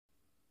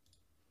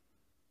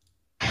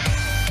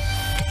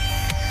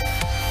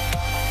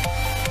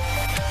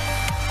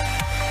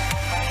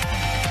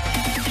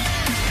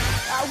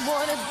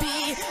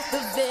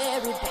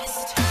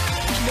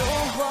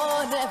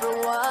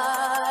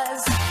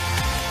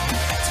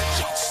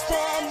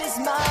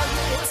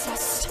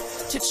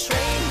To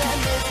train them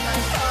is my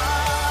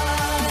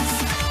cause.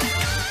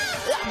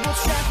 I will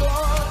travel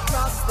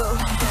across the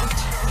world,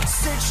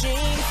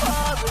 searching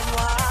far and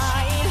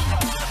wide.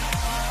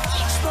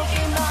 Each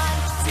Pokemon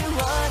to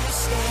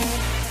understand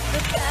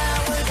the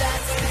power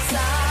that's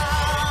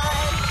inside.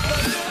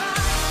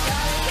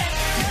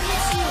 But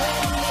it's you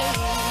and me.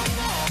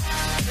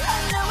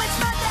 I know it's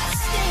my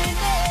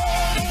destiny.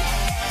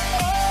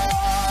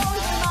 Oh,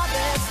 you're my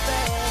best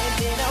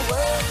friend in a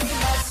world we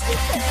must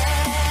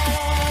defend.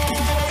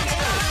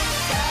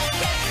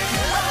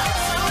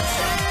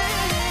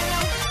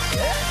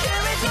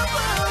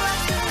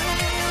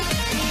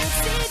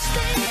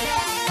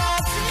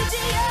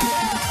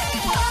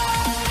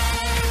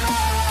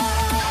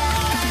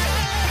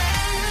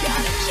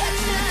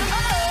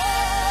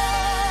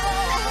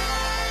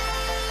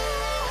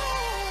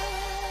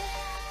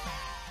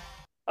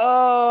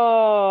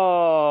 Oh,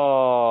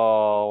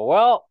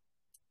 well,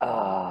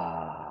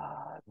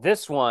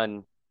 this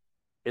one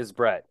is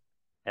Brett,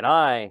 and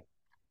I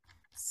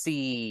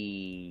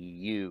see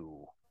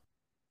you.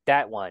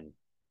 That one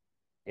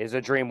is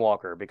a dream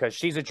walker because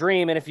she's a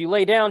dream, and if you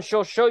lay down,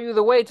 she'll show you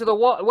the way to the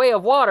way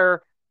of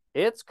water.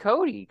 It's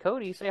Codey.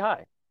 Codey, say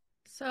hi.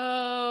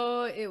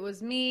 So it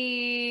was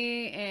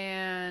me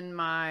and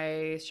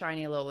my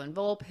shiny Alolan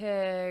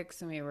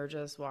Vulpix, and we were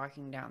just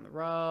walking down the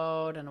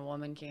road, and a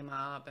woman came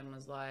up and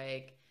was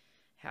like,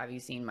 "Have you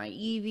seen my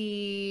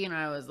Eevee?" And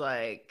I was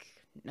like,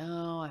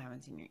 "No, I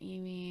haven't seen your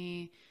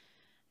Eevee."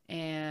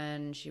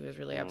 And she was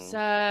really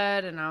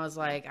upset, and I was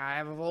like, "I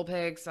have a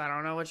Vulpix. I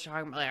don't know what you're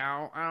talking about. Like,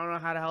 I don't know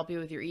how to help you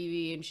with your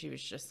Eevee." And she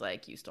was just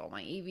like, "You stole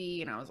my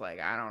Eevee." And I was like,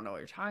 "I don't know what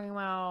you're talking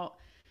about."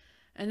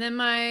 And then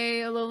my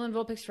Alolan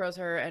Vulpix froze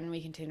her, and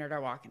we continued our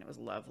walk, and it was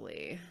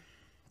lovely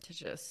to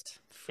just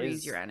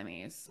freeze your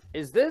enemies.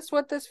 Is this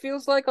what this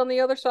feels like on the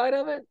other side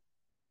of it?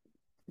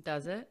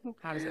 Does it?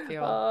 How does it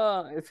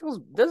feel? It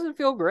doesn't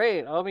feel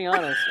great, I'll be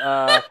honest.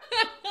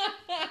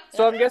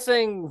 So I'm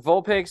guessing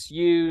Vulpix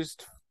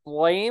used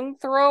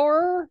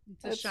flamethrower?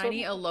 It's a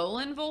shiny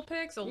Alolan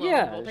Vulpix.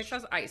 Vulpix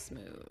has ice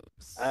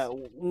moves.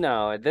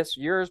 No,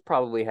 yours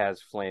probably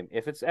has flame.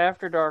 If it's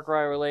After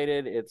Darkrai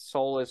related, its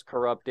soul is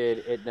corrupted.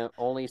 It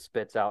only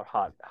spits out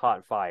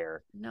hot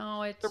fire.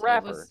 No, it's a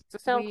rapper. It's a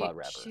SoundCloud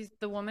rapper.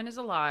 The woman is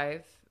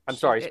alive. I'm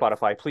sorry,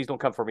 Spotify. Please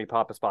don't come for me,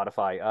 Papa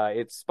Spotify.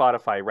 It's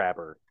Spotify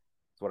rapper.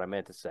 That's what I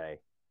meant to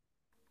say.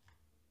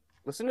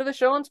 Listen to the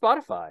show on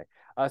Spotify.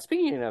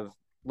 Speaking of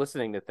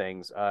listening to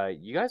things,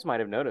 you guys might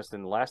have noticed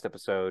in the last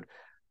episode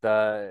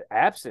the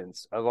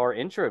absence of our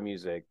intro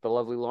music, the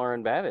lovely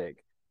Lauren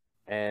Babick.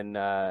 And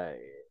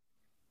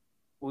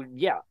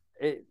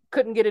it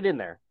couldn't get it in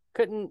there.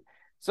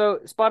 So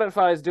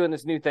Spotify is doing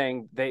this new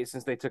thing.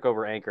 Since they took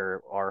over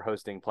Anchor, our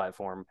hosting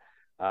platform.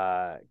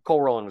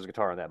 Cole Rowland was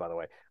guitar on that, by the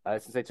way.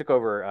 Since they took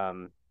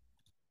over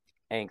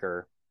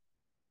Anchor,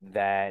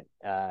 that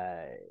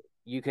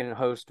you can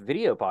host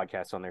video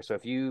podcasts on there. So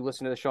if you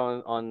listen to the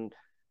show on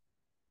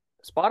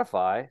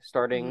Spotify,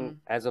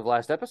 starting as of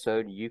last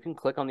episode, you can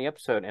click on the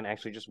episode and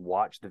actually just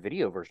watch the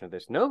video version of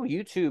this. No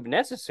YouTube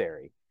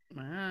necessary.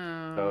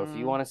 Wow. So if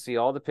you want to see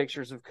all the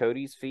pictures of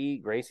Cody's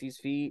feet, Gracie's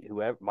feet,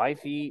 whoever, my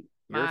feet,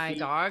 my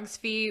dog's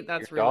feet,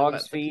 that's really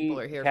dog's what feet, the people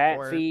are here cat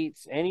for. feet,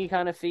 any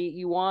kind of feet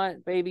you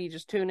want, baby,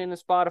 just tune into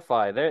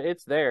Spotify.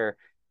 It's there.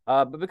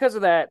 But because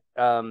of that,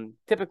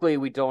 typically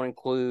we don't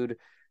include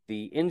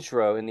the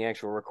intro in the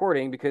actual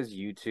recording because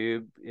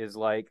YouTube is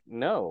like,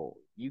 no,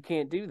 you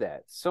can't do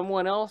that.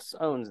 Someone else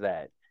owns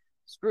that.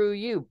 Screw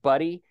you,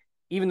 buddy.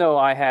 Even though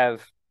I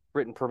have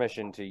written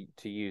permission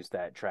to use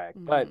that track.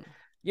 But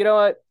you know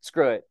what?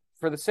 Screw it.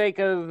 For the sake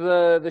of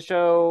the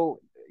show,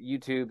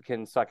 YouTube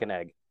can suck an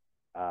egg.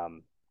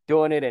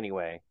 Doing it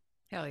anyway.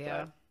 Hell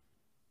yeah.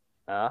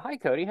 Hi,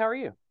 Cody. How are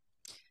you?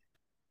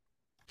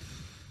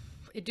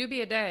 It do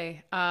be a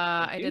day.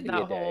 I did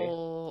that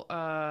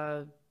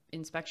whole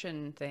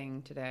inspection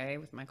thing today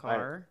with my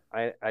car.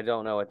 I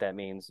don't know what that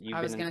means.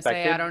 I was gonna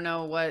say I don't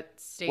know what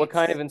states. What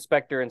kind of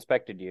inspector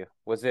inspected you?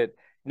 Was it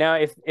now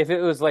if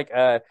it was like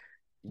a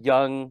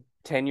young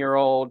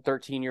 10-year-old,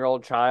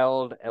 13-year-old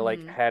child and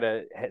like had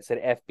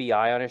said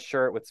FBI on his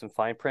shirt with some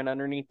fine print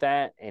underneath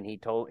that, and he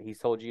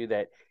told you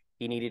that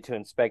he needed to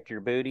inspect your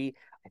booty,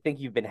 I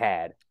think you've been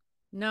had.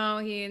 No,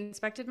 he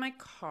inspected my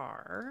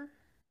car.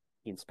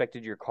 He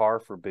inspected your car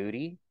for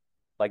booty?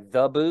 Like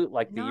the boot,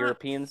 like the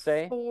Europeans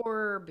say?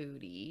 For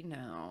booty,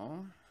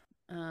 no.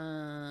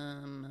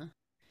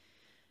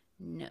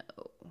 No,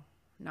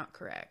 not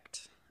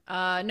correct.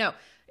 No,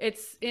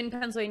 it's in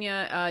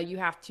Pennsylvania. You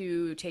have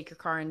to take your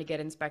car in to get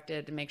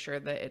inspected to make sure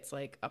that it's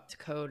like up to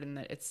code and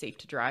that it's safe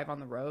to drive on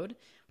the road,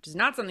 which is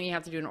not something you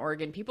have to do in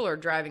Oregon. People are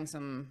driving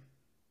some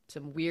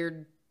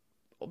weird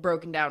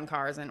broken down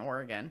cars in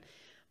Oregon.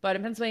 But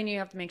in Pennsylvania, you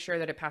have to make sure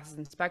that it passes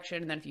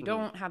inspection. And then if you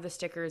don't have the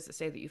stickers that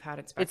say that you've had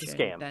inspection, it's a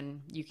scam.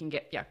 Then you can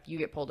get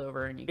pulled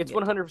over. And it's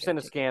 100%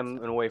 a scam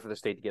and a way for the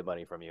state to get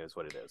money from you is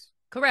what it is.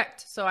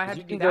 Correct. So I had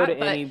to do that. You can go to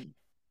any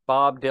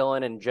Bob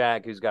Dylan and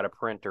Jack who's got a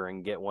printer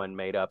and get one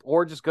made up.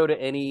 Or just go to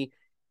any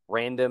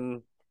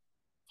random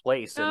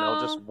place, and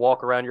they'll just No.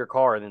 walk around your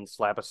car and then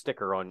slap a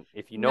sticker on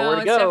if you know where No,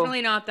 to it's go.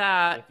 definitely not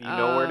that. If you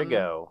know where to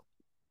go.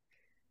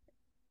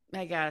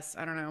 I guess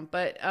I don't know,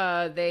 but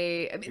You're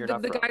the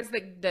not from. guys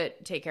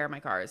that take care of my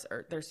cars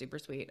they're super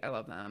sweet. I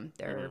love them.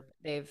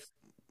 They've.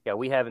 Yeah,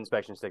 we have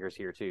inspection stickers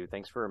here too.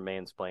 Thanks for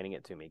mansplaining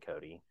it to me,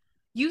 Cody.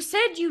 You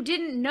said you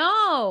didn't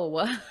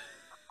know.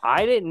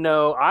 I didn't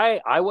know.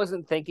 I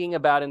wasn't thinking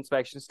about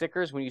inspection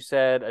stickers when you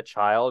said a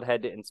child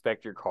had to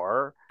inspect your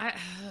car. I,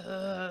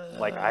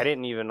 Like I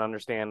didn't even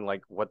understand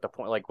like what the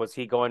point. Like was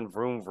he going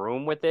vroom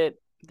vroom with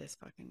it? this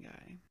fucking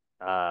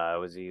guy.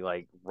 Was he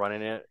like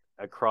running it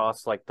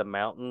across like the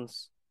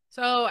mountains?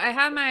 So I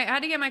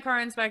had to get my car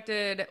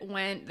inspected,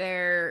 went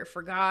there,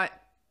 forgot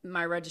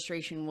my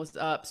registration was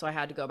up, so I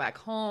had to go back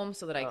home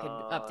so that I could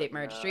update my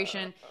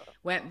registration.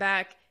 Went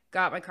back,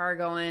 got my car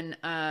going,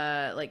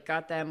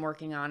 got them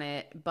working on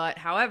it. But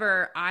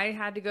however, I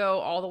had to go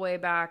all the way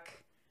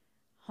back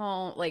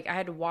home. Like I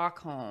had to walk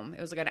home.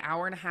 It was like an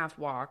hour and a half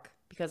walk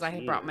because I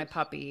had brought my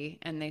puppy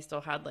and they still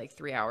had like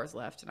 3 hours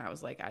left. And I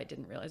was like, I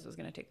didn't realize it was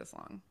going to take this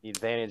long. The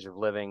advantage of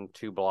living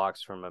 2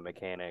 blocks from a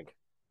mechanic.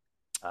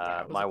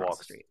 My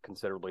walk's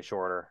considerably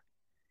shorter.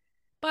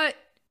 But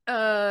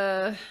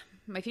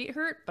my feet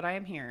hurt, but I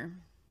am here.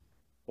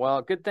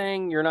 Well, good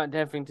thing you're not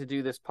having to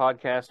do this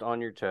podcast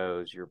on your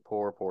toes. Your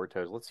poor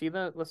toes. Let's see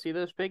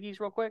those piggies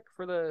real quick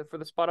for the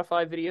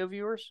Spotify video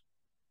viewers.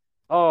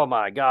 Oh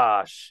my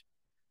gosh.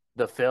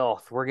 The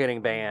filth. We're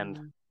getting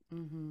banned.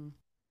 Mm-hmm.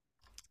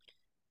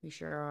 We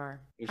sure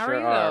are. How are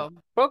you though?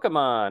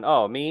 Pokemon.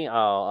 Oh, me?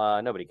 Oh,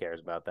 nobody cares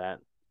about that.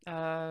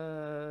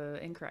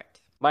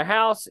 Incorrect. My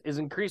house is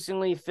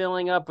increasingly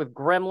filling up with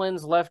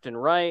gremlins left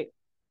and right.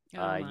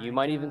 You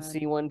might even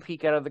see one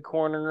peek out of the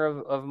corner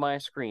of my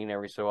screen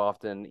every so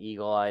often,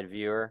 eagle-eyed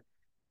viewer.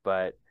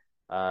 But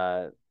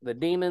the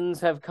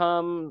demons have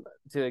come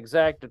to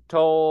exact a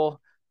toll,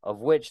 of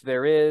which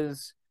there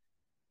is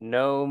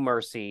no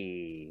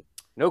mercy.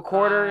 No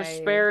quarters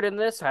spared in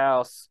this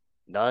house,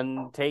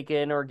 none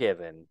taken or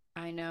given.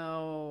 I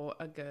know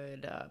a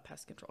good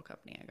pest control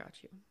company. I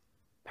got you.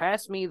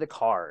 Pass me the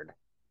card.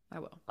 I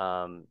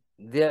will.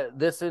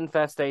 This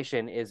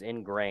infestation is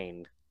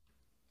ingrained.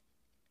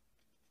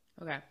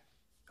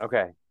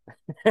 Okay.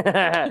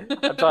 I'm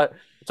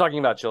talking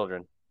about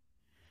children.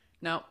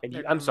 No.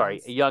 I'm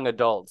sorry, young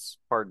adults.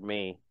 Pardon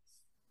me.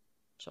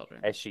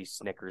 Children. As she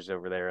snickers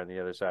over there on the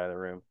other side of the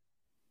room.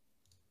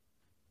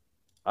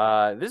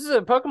 This is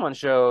a Pokemon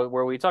show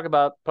where we talk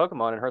about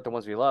Pokemon and hurt the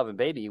ones we love. And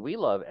baby, we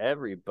love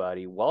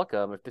everybody.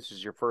 Welcome. If this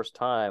is your first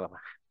time,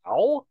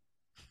 how?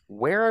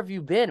 Where have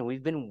you been?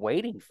 We've been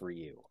waiting for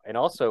you. And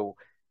also,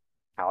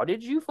 how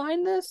did you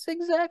find this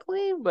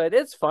exactly? But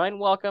it's fine.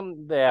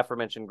 Welcome. The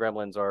aforementioned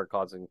gremlins are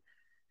causing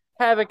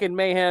havoc and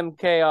mayhem,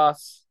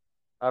 chaos.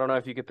 I don't know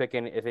if you could pick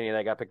if any of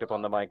that got picked up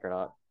on the mic or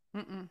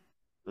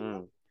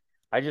not.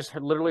 I just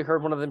literally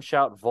heard one of them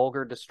shout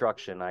vulgar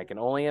destruction. I can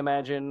only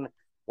imagine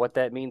what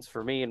that means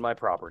for me and my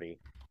property.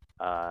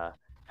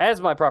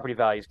 As my property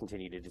values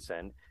continue to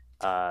descend,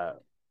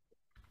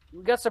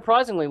 we got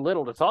surprisingly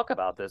little to talk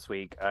about this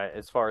week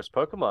as far as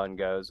Pokemon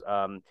goes.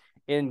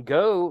 In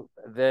Go,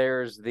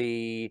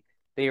 it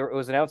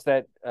was announced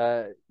that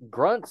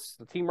Grunts,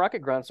 the Team Rocket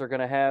Grunts, are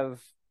going to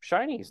have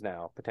shinies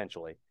now,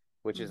 potentially,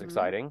 which is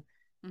exciting.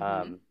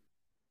 I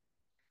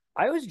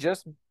was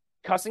just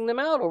cussing them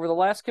out over the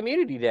last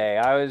community day.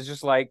 I was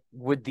just like,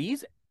 would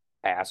these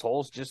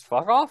assholes just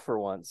fuck off for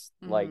once?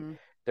 Like,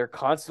 they're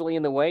constantly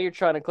in the way. You're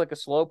trying to click a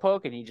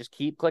Slowpoke, and you just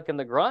keep clicking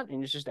the Grunt,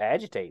 and it's just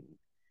agitating.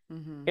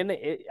 And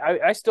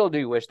I still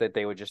do wish that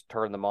they would just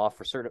turn them off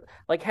for certain,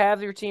 like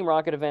have your Team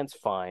Rocket events,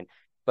 fine,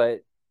 but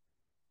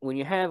when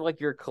you have like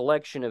your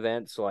collection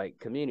events like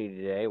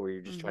Community Day where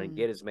you're just trying to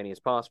get as many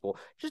as possible,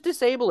 just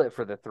disable it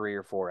for the 3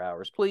 or 4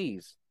 hours,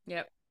 please.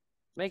 Yep.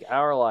 Make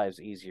our lives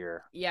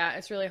easier. Yeah,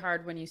 it's really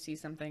hard when you see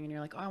something and you're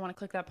like, oh, I want to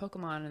click that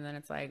Pokemon, and then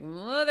it's like,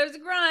 oh, there's a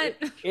Grunt.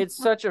 It's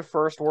such a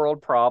first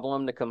world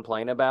problem to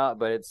complain about,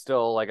 but it's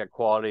still like a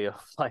quality of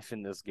life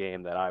in this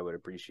game that I would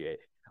appreciate.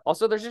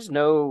 Also, there's just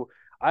no...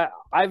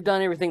 I've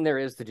done everything there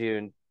is to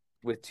do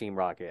with Team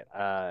Rocket.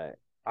 I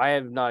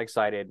am not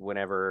excited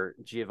whenever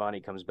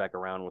Giovanni comes back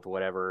around with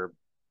whatever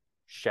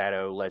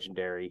shadow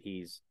legendary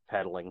he's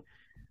peddling.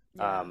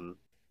 Yeah.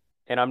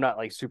 And I'm not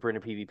like super into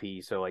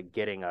PvP, so like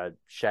getting a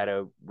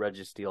shadow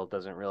Registeel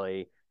doesn't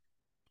really.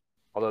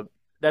 Although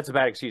that's a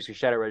bad excuse because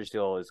shadow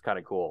Registeel is kind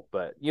of cool,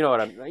 but you know what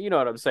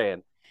I'm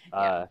saying.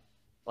 Yeah.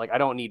 Like I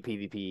don't need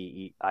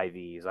PvP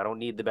IVs. I don't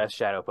need the best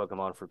shadow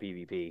Pokemon for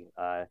PvP.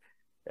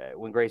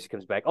 When Gracie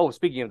comes back. Oh,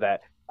 speaking of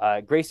that,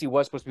 Gracie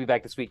was supposed to be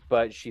back this week,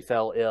 but she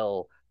fell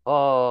ill.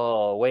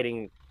 Oh,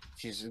 waiting.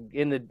 She's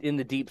in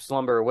the deep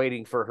slumber,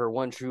 waiting for her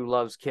one true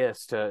love's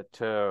kiss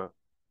to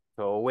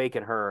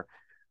awaken her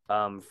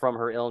from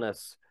her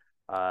illness.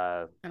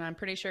 And I'm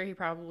pretty sure he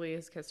probably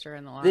has kissed her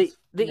in the last the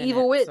minute,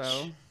 evil witch.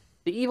 So.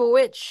 The evil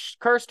witch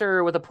cursed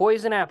her with a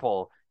poison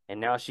apple,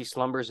 and now she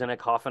slumbers in a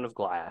coffin of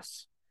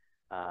glass,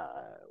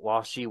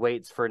 while she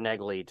waits for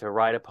Negley to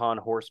ride upon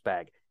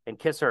horseback and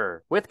kiss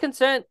her with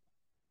consent.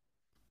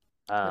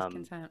 With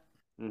consent.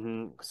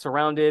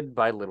 Surrounded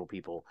by little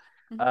people.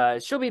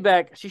 She'll be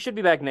back. She should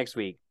be back next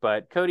week.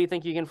 But Cody,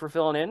 thank you again for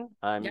filling in.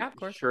 I'm Yeah, of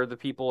course. sure the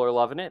people are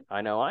loving it.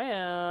 I know I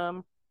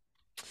am.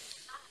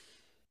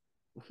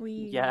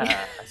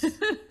 Yes.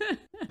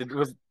 It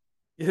was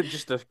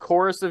just a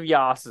chorus of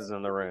yasses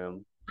in the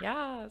room.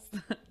 Yes.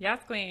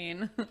 Yes,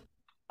 queen.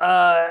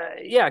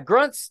 Yeah,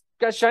 grunts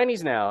got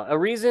shinies now. A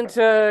reason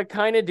to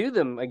kind of do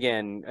them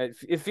again.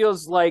 It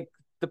feels like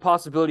the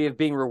possibility of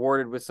being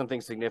rewarded with something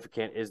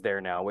significant is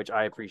there now, which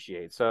I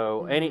appreciate.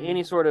 So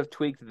any sort of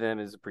tweak to them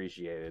is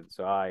appreciated.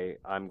 So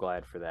I'm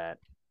glad for that.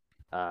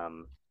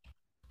 And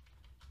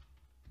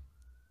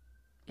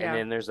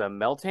then there's a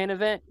Meltan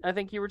event I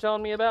think you were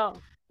telling me about.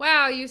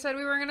 Wow, you said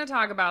we were going to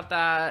talk about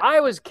that.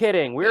 I was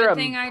kidding. We're Good a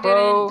thing I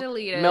pro didn't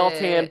delete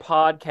Meltan it.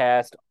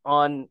 podcast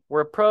on.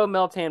 We're a pro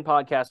Meltan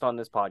podcast on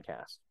this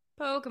podcast.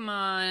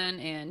 Pokemon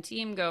and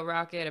Team Go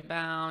Rocket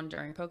abound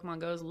during Pokemon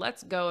Go's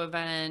Let's Go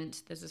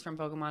event. This is from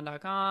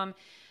Pokemon.com.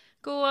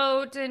 Go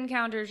out,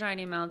 encounter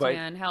shiny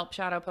Meltan, help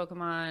shadow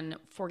Pokemon,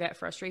 forget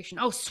frustration.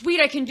 Oh,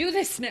 sweet, I can do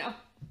this now.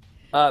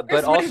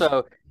 But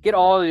also, get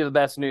all of the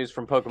best news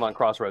from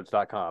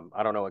PokemonCrossroads.com.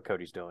 I don't know what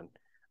Cody's doing.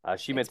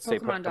 She meant to say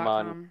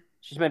Pokemon.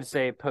 She's meant to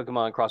say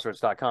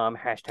PokemonCrossroads.com,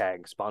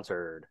 hashtag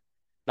sponsored.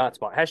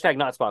 Hashtag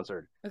not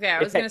sponsored. Okay,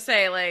 I was going to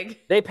say,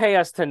 like... They pay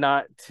us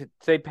to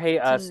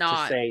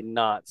say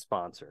not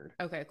sponsored.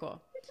 Okay, cool.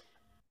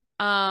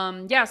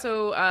 Yeah,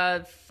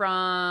 so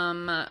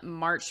from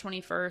March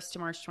 21st to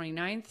March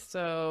 29th,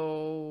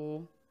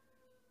 so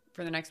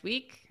for the next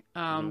week,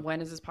 when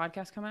does this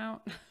podcast come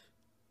out?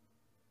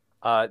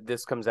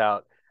 This comes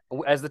out,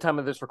 as the time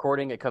of this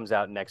recording, it comes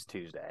out next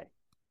Tuesday.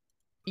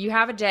 You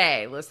have a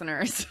day,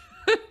 listeners.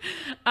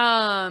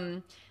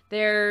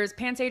 There's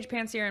Pansage,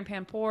 Pansear, and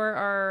Panpour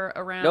are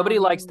around. Nobody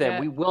likes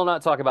them. We will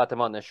not talk about them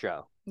on this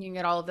show. You can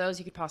get all of those.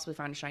 You could possibly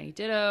find a shiny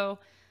Ditto.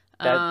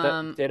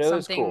 Ditto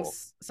is cool.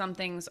 Some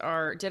things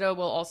are Ditto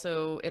will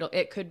also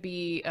it could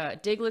be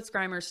Diglett,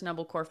 Grimer,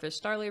 Snubbull, Corphish,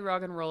 Starly,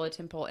 Roggenrola,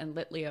 Timpole, and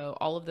Litleo.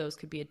 All of those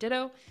could be a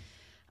Ditto.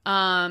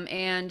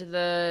 And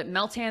the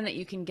Meltan that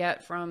you can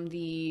get from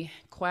the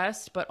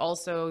quest, but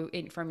also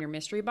from your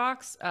mystery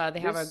box,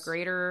 they have a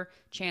greater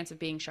chance of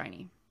being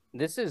shiny.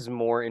 This is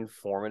more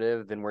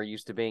informative than we're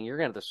used to being. You're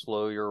going to have to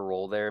slow your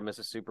roll there,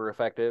 Mrs. Super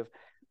Effective.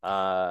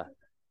 Okay.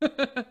 How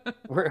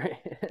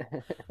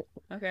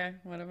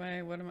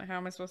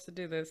am I supposed to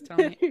do this? Tell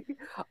me.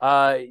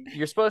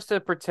 You're supposed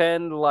to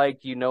pretend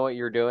like you know what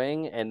you're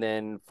doing and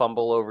then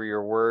fumble over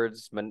your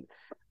words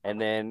and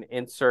then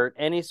insert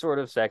any sort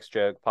of sex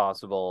joke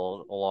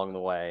possible along the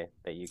way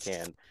that you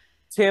can.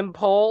 Tim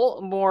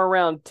Pole, more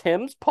around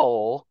Tim's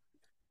pole.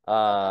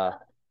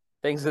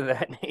 Things of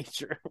that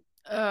nature.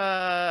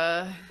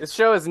 This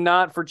show is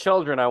not for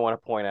children, I want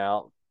to point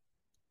out.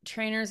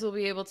 Trainers will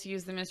be able to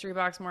use the mystery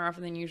box more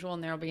often than usual,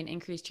 and there will be an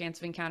increased chance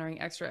of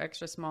encountering extra,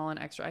 extra small and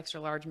extra,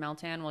 extra large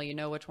Meltan. Well, you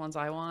know which ones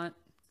I want.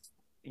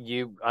 It's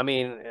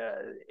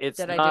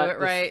Did not I do it the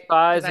right?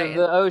 size of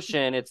the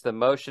ocean, it's the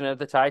motion of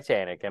the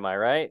Titanic. Am I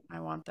right? I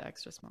want the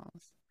extra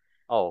smalls.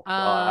 Oh,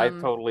 I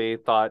totally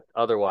thought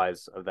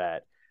otherwise of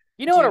that.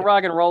 You know what a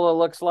Roggenrola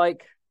looks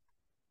like?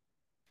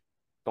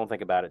 Don't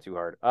think about it too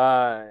hard.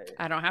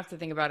 I don't have to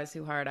think about it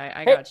too hard.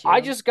 I got you.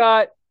 I just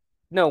got...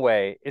 No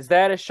way. Is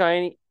that a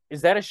shiny?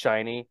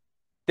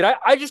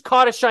 I just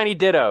caught a shiny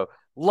Ditto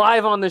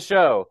live on the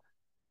show.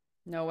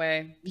 No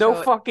way.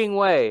 No fucking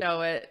way.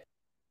 Show it.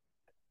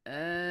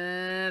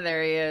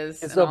 There he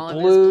is. It's a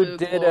blue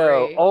Ditto.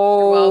 Glory.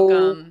 Oh, you're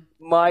welcome.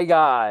 My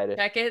God.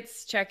 Check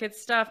its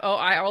stuff. Oh,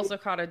 I also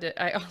caught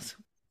a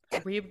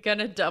are we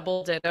gonna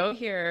double Ditto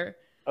here?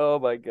 Oh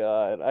my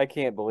God. I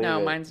can't believe it.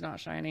 No, mine's not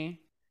shiny.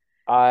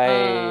 I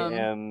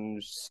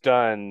am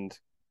stunned.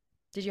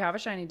 Did you have a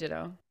shiny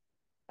Ditto?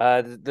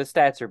 The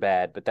stats are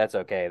bad, but that's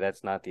okay.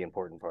 That's not the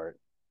important part.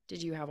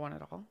 Did you have one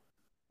at all?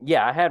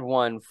 Yeah, I had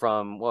one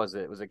from, what was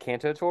it? Was it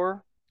Kanto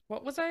Tour?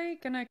 What was I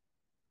gonna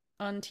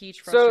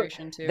unteach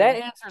frustration to? That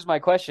answers my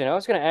question. I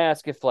was gonna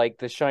ask if like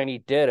the shiny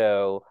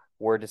Ditto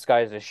were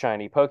disguised as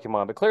shiny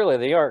Pokemon, but clearly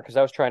they aren't because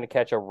I was trying to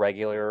catch a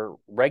regular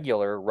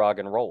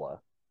Roggenrola.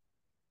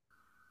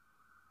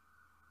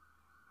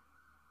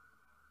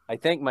 I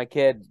think my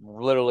kid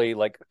literally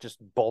like just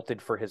bolted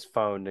for his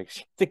phone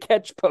to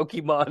catch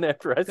Pokemon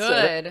after I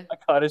said I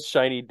caught his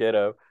shiny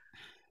Ditto.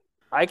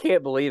 I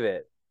can't believe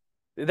it.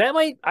 That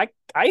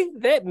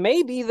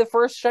may be the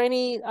first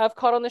shiny I've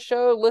caught on the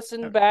show.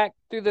 Listen back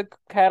through the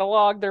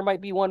catalog. There might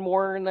be one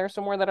more in there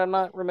somewhere that I'm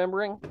not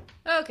remembering.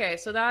 Okay,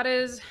 so that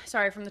is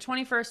from the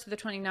 21st to the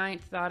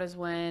 29th. That is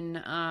when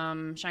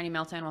shiny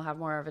Meltan will have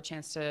more of a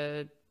chance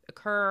to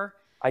occur.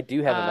 I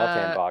do have a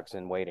Meltan box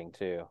in waiting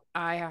too.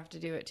 I have to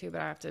do it too, but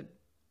I have to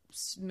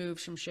move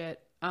some shit.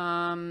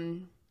 I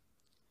don't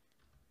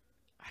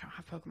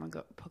have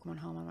Pokemon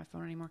Home on my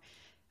phone anymore.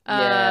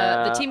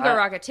 The Team Go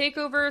Rocket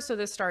Takeover. So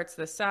this starts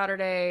this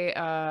Saturday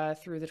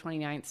through the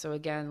 29th. So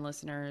again,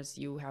 listeners,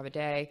 you have a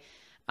day.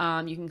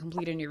 You can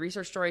complete a new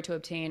research story to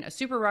obtain a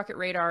Super Rocket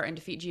Radar and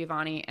defeat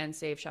Giovanni and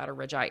save Shadow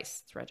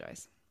Regice. It's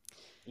Regice.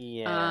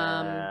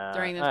 Yeah.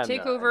 During the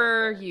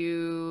takeover,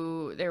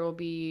 there will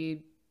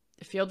be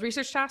field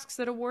research tasks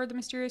that award the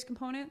mysterious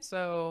component,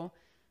 so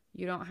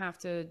you don't have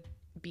to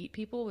beat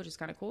people, which is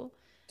kind of cool.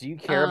 Do you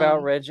care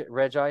about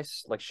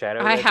Regice, like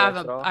Shadow Regice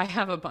at all? I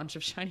have a bunch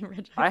of shiny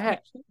Regice. I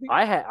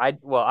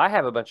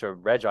have a bunch of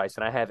Regice,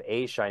 and I have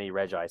a shiny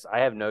Regice. I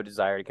have no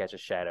desire to catch a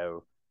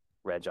Shadow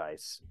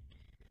Regice.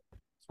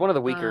 It's one of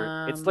the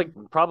weaker. It's like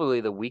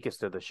probably the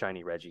weakest of the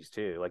shiny Regis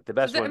too. Like the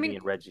best one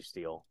being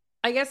Registeel.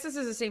 I guess this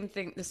is the same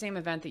thing, the same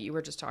event that you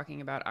were just talking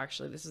about.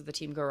 Actually, this is the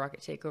Team Go Rocket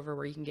Takeover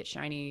where you can get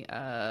shiny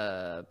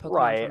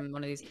Pokemon from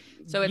one of these.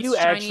 So it's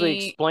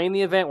actually explained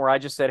the event where I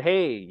just said,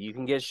 "Hey, you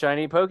can get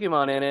shiny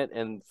Pokemon in it,"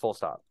 and full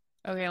stop.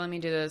 Okay, let me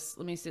do this.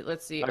 Let me see.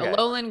 Let's see. Okay.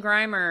 Alolan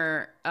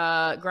Grimer.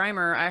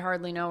 Grimer. I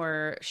hardly know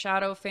her.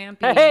 Shadow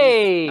Fampy.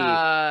 Hey.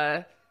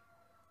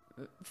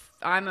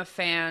 I'm a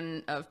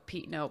fan of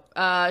Pete. Nope.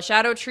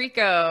 Shadow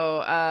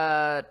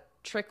Trico.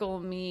 Trickle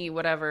me.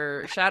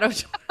 Whatever. Shadow.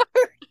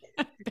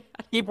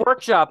 Keep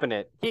workshopping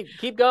it.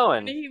 Keep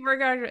going.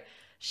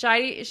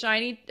 Shadow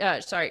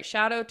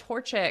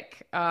Torchic.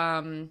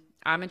 I'm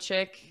a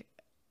chick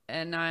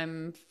and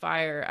I'm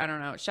fire. I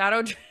don't know.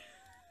 Shadow.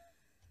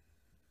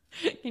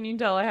 Can you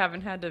tell I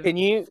haven't had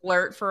to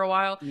flirt for a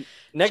while?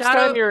 Next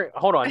time you're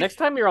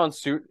on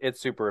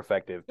It's Super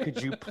Effective.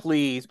 Could you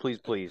please,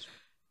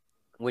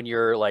 when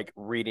you're like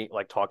reading,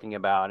 like talking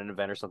about an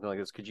event or something like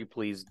this, could you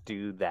please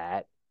do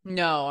that?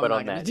 No, I'm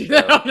not going to do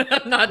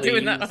that. I'm not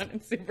doing that on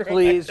It's Super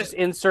Please just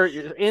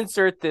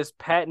insert this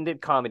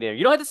patented comedy.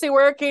 You don't have to say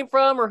where it came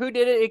from or who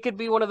did it. It could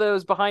be one of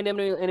those behind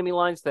enemy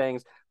lines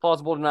things,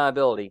 plausible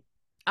deniability.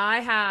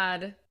 I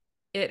had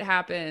it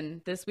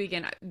happen this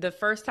weekend. The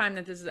first time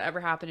that this has ever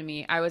happened to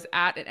me, I was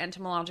at an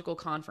entomological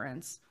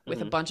conference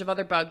with a bunch of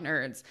other bug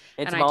nerds.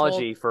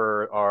 Entomology,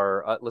 for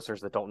our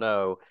listeners that don't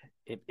know,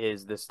 it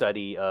is the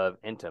study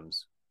of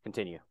entoms.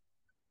 Continue.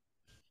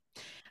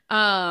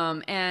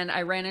 And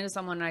I ran into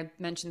someone and I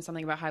mentioned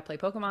something about how I play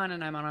Pokemon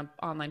and I'm on an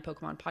online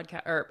Pokemon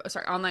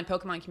online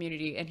Pokemon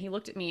community. And he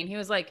looked at me and he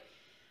was like,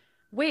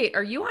 "Wait,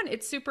 are you on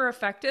It's Super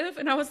Effective?"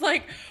 And I was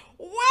like,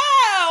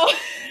 "Wow."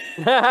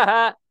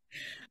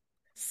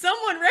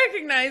 Someone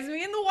recognized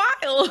me in the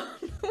wild.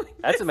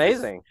 That's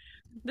amazing.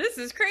 This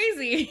is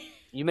crazy.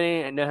 You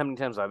may know how many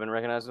times I've been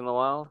recognized in the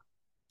wild?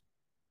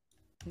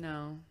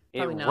 No.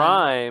 It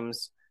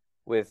rhymes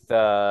with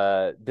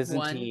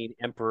Byzantine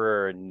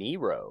Emperor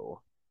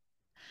Nero.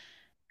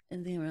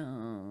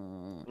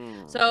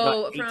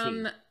 So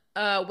from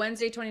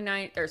Wednesday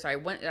 29th, or sorry,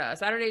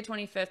 Saturday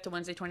 25th to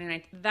Wednesday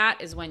 29th,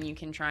 that is when you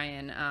can try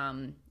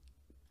and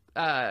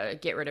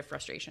get rid of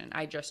frustration.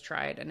 I just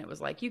tried and it was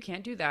like, you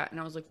can't do that.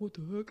 And I was like, what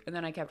the heck? And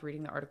then I kept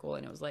reading the article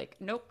and it was like,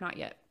 nope, not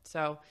yet.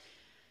 So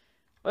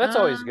well, that's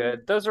always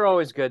good. Those are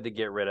always good to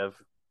get rid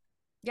of.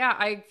 Yeah,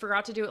 I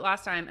forgot to do it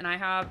last time and I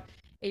have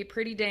a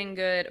pretty dang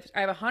good,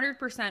 I have 100%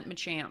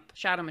 Machamp,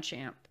 Shadow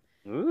Machamp.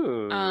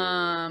 Ooh.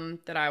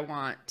 That I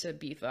want to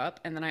beef up.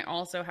 And then I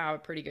also have a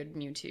pretty good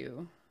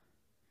Mewtwo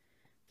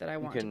that I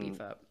want to beef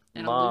up.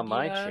 And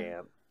my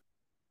champ.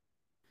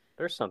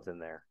 There's something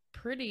there.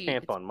 Pretty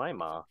champ on my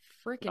ma.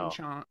 Freaking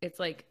chomp. It's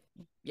like,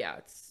 yeah,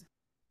 it's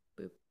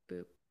boop,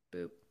 boop,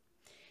 boop.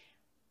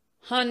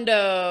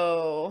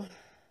 Hundo.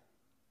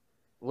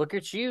 Look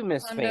at you,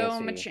 Miss Hundo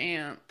Fancy.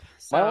 Machamp.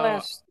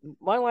 So,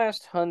 my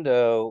last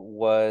Hundo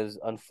was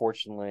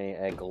unfortunately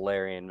a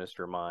Galarian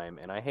Mr. Mime,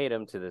 and I hate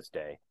him to this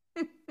day.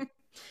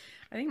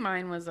 I think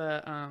mine was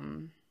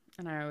and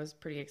I was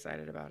pretty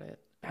excited about it.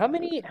 How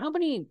many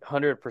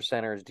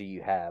 100%ers do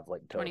you have?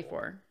 Like total?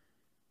 24.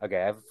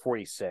 Okay, I have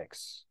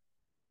 46.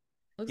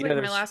 Looks like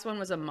my last one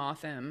was a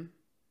Mothim.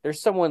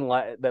 There's someone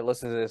that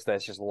listens to this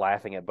that's just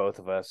laughing at both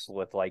of us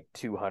with like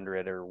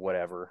 200 or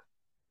whatever.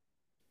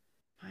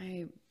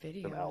 My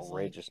video. Some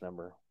outrageous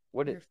number.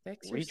 What are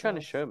you trying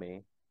to show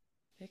me?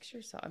 Fix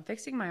yourself. I'm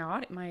fixing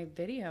my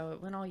video.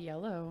 It went all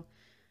yellow.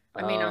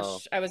 I mean,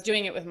 I was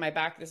doing it with my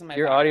back. This is my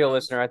Your audio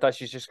listener. I thought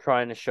she's just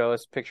trying to show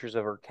us pictures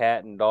of her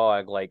cat and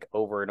dog, like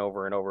over and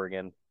over and over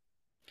again.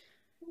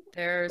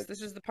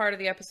 This is the part of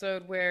the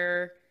episode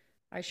where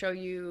I show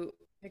you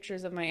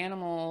pictures of my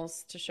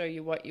animals to show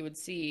you what you would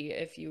see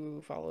if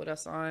you followed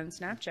us on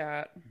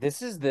Snapchat.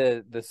 This is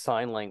the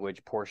sign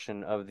language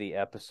portion of the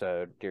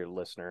episode, dear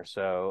listener.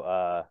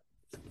 So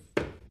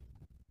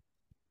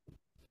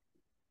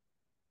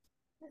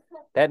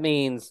that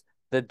means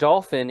the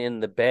dolphin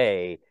in the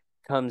bay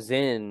comes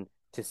in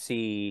to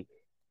see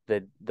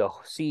the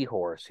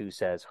seahorse who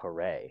says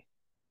hooray.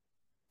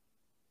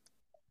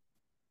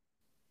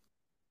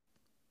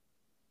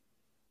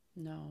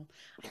 No.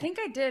 I think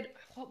I did.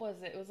 What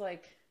was it? It was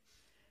like...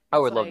 I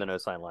would love to know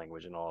sign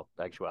language in all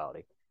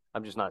actuality.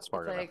 I'm just not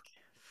smart enough. Like,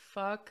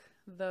 fuck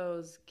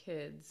those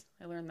kids.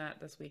 I learned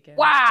that this weekend.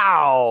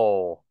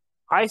 Wow!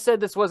 I said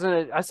this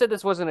wasn't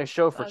a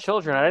show for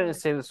children. I didn't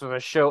say this was a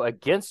show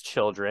against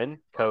children.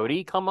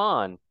 Cody, come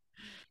on.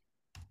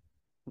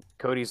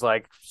 Cody's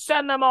like,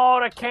 send them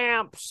all to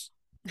camps.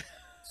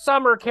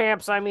 Summer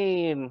camps, I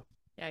mean.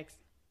 Yikes.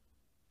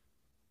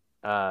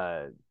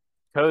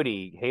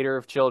 Cody, hater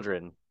of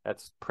children.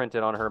 That's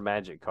printed on her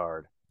magic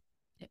card.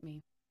 Hit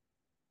me.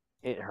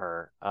 Hit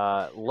her.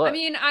 I Look,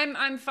 mean,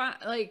 I'm fine.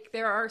 Like,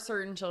 there are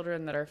certain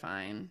children that are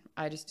fine.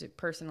 I just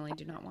personally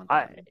do not want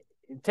I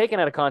them. taken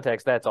out of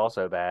context, that's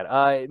also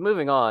bad.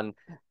 Moving on.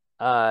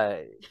 Uh,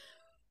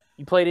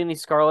 you played any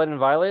Scarlet and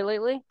Violet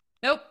lately?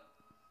 Nope.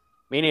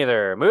 Me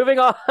neither. Moving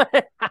on.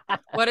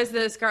 What is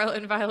the Scarlet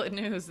and Violet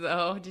news,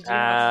 though? Did you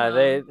have some?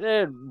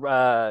 They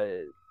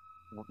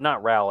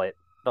not Rowlet,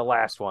 the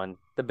last one,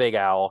 the big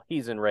owl.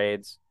 He's in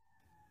raids.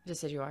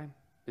 Decidueye.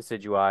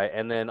 Decidui,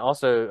 and then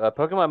also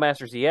Pokemon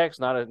Masters EX,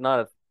 not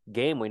a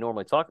game we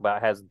normally talk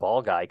about, has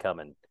Ball Guy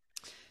coming.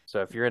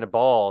 So if you're into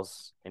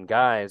balls and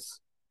guys,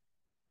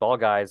 Ball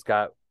Guy's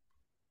got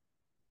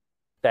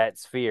that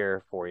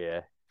sphere for you.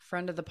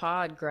 Friend of the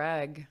pod,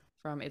 Greg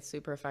from It's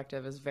Super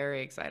Effective, is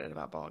very excited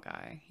about Ball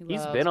Guy. He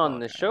He's loves been on Ball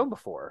this Guy. show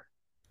before.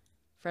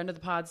 Friend of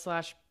the pod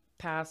slash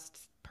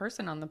past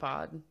person on the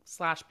pod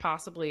slash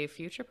possibly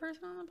future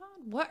person on the pod.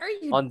 What are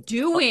you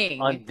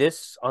doing? On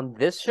this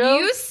Do show?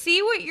 you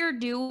see what you're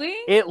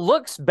doing? It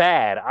looks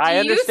bad. I you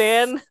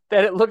understand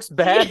that it looks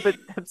bad, but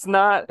it's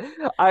not.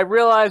 I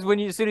realized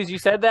as soon as you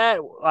said that,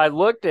 I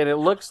looked and it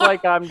looks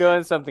like I'm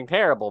doing something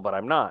terrible, but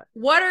I'm not.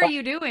 What are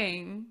you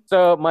doing?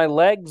 So my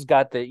legs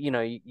got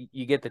you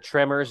get the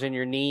tremors in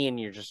your knee and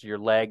your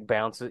leg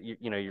bounces,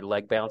 your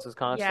leg bounces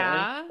constantly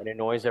Yeah. and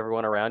annoys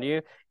everyone around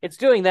you. It's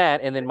doing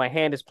that, and then my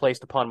hand is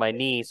placed upon my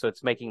knee, so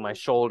it's making my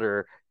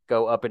shoulder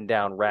go up and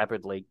down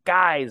rapidly.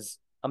 Guys,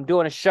 I'm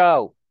doing a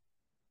show.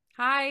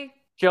 Hi.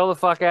 Chill the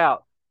fuck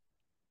out.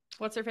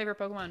 What's your favorite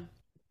Pokemon?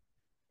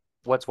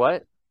 What's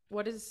what?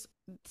 What is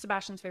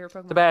Sebastian's favorite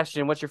Pokemon?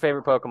 Sebastian, what's your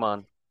favorite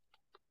Pokemon?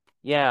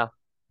 Yeah.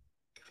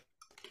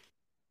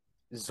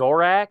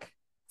 Zorak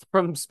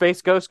from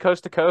Space Ghost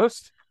Coast to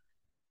Coast?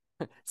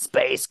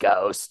 Space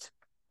Ghost.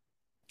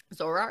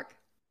 Zorak?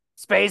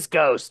 Space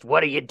Ghost,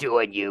 what are you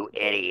doing, you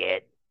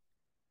idiot?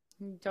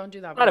 Don't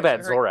do that. Not a voice.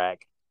 bad Zorak.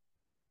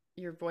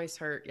 Your voice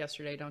hurt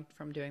yesterday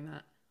from doing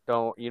that.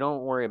 Don't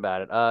worry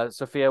about it.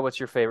 Sophia, what's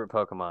your favorite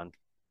Pokemon?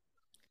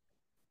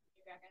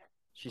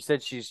 She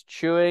said she's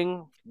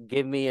chewing.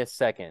 Give me a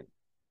second.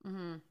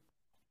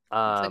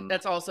 Mm-hmm.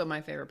 That's also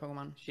my favorite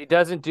Pokemon. She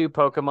doesn't do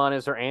Pokemon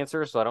as her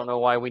answer, so I don't know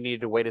why we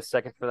needed to wait a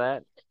second for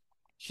that.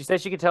 She said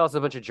she could tell us a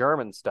bunch of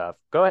German stuff.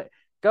 Go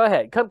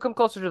ahead. Come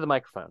closer to the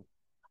microphone.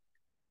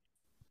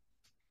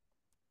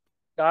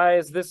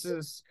 Guys, this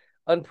is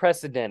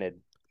unprecedented.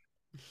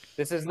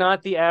 This is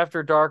not the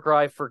After Dark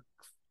Ride for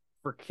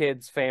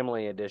Kids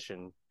Family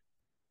Edition.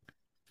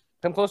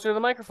 Come closer to the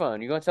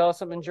microphone. You gonna tell us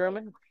something in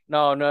German?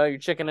 No, you're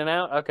chickening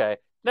out? Okay.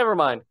 Never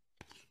mind.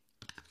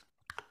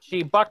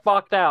 She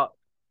bucked out.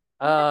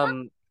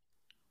 Cody,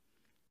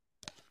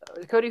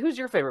 who's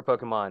your favorite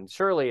Pokemon?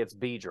 Surely it's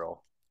Beedrill.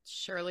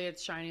 Surely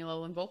it's Shiny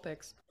Alolan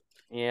Vulpix.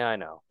 Yeah, I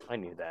know. I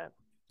knew that.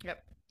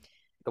 Yep.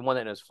 The one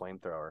that knows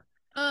Flamethrower.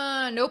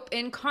 Nope.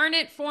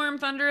 Incarnate form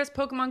Thundurus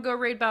Pokemon Go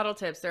raid battle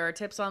tips. There are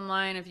tips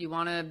online if you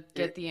want to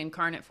get the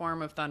incarnate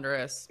form of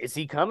Thundurus. Is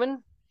he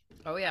coming?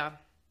 Oh, yeah.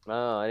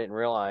 Oh, I didn't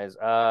realize.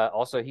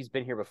 Also, he's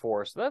been here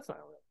before, so that's not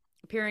real.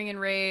 Appearing in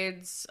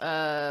raids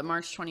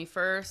March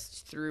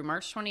 21st through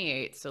March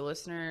 28th. So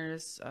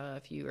listeners,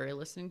 if you are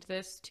listening to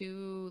this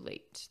too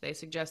late, they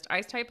suggest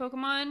Ice-type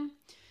Pokemon,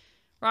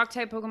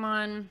 Rock-type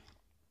Pokemon,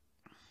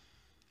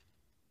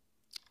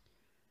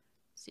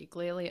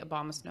 Seaglele,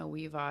 Abomasnow,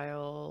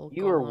 Weavile.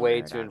 You are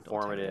way Golem, too Aerodactyl,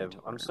 informative.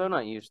 Tyranitar. I'm so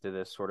not used to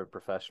this sort of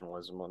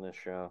professionalism on this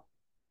show.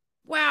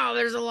 Wow,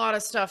 there's a lot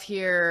of stuff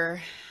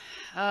here.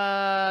 The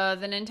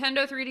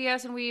Nintendo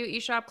 3DS and Wii U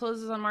eShop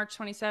closes on March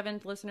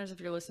 27th. Listeners, if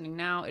you're listening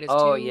now, it is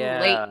too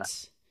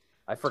late.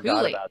 I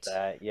forgot about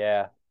that.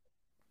 Yeah.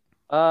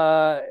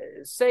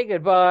 Say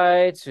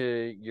goodbye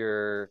to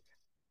your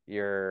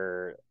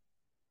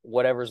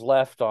whatever's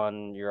left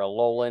on your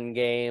Alolan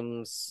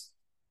games.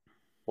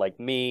 Like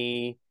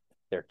me,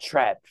 they're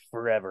trapped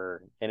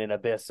forever in an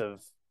abyss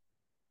of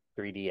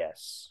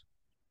 3DS.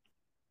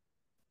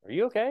 Are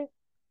you okay?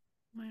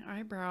 My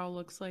eyebrow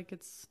looks like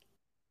it's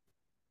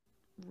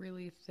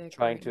really thick.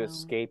 Trying to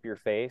escape your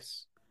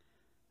face.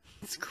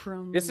 It's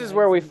grown. This is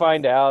where we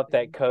find out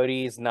that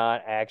Cody is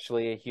not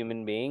actually a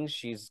human being.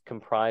 She's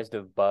comprised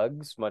of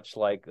bugs, much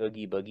like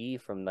Oogie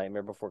Boogie from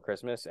Nightmare Before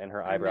Christmas, and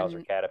her eyebrows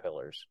are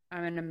caterpillars.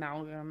 I'm an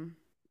amalgam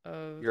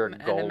of You're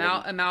an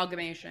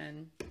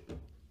amalgamation.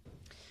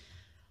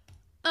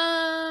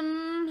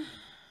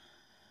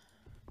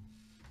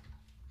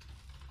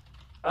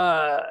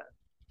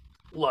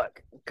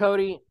 Look,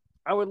 Cody,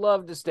 I would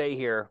love to stay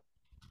here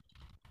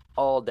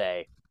all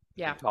day.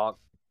 Yeah. Talk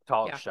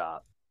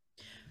shop.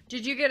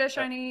 Did you get a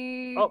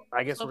shiny? Oh,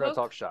 I guess we're gonna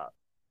talk shop.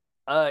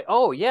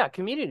 Oh yeah,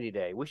 Community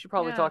Day. We should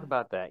probably talk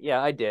about that.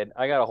 Yeah, I did.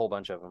 I got a whole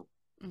bunch of them.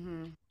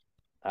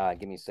 Mm-hmm.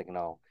 Give me a second.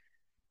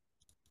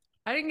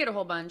 I didn't get a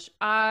whole bunch.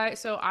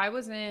 So I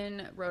was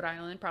in Rhode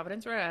Island,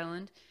 Providence, Rhode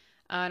Island,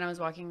 and I was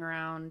walking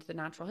around the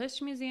Natural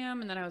History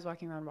Museum, and then I was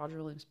walking around Roger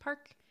Williams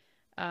Park,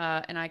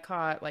 and I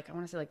caught I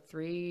want to say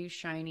 3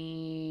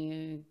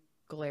 shiny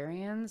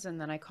Galarians,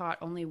 and then I caught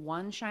only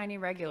 1 shiny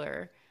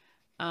regular.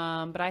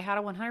 But I had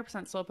a 100%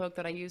 Slowpoke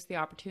that I used the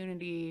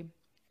opportunity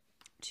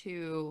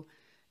to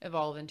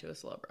evolve into a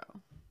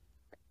Slowbro.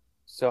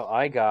 So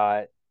I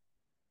got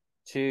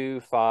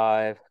 2,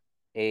 5,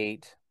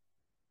 8,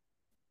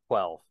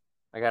 12.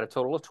 I got a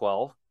total of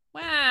 12.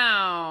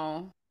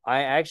 Wow.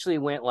 I actually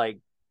went like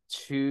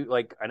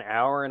an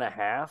hour and a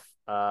half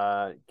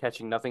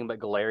catching nothing but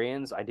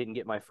Galarians. I didn't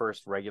get my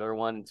first regular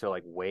one until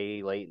like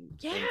way late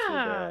into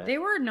Yeah, the they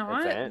were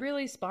not event.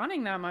 really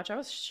spawning that much. I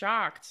was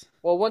shocked.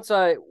 Well, once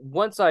I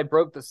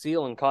broke the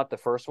seal and caught the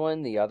first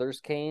one, the others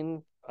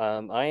came.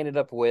 I ended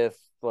up with,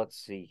 let's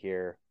see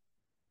here.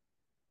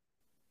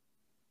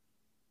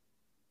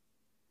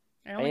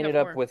 I I only got ended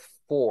up 4. with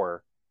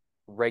 4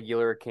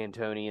 regular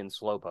Cantonian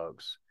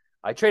Slowpokes.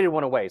 I traded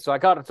one away, so I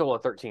got a total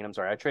of 13. I'm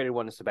sorry. I traded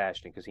one to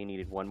Sebastian because he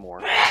needed one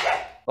more.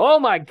 Oh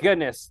my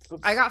goodness.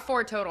 I got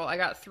 4 total. I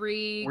got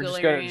 3 We're just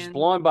Galarian.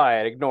 blowing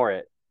by it. Ignore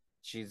it.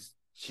 She's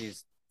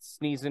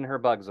sneezing her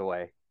bugs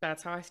away.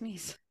 That's how I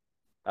sneeze.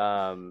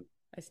 Um,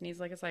 I sneeze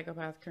like a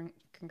psychopath.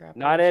 Congrats.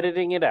 Not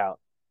editing it out.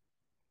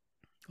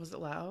 Was it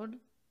loud?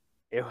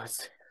 It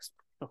was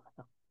God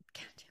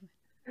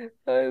damn it.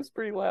 it was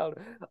pretty loud.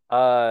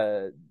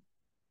 Why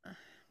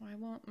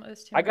won't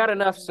this I got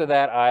enough so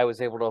that I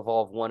was able to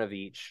evolve one of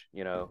each,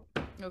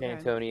 Okay.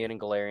 Antonian and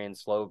Galarian,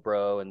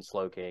 Slowbro and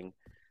Slowking,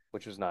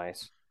 which was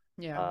nice.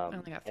 Yeah, I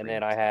only got 3. And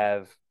then I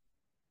have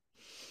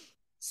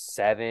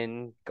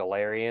 7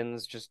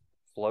 Galarians just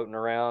floating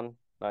around,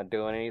 not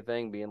doing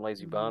anything, being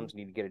lazy bums,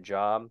 need to get a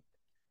job.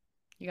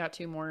 You got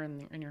 2 more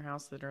in your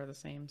house that are the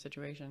same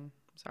situation.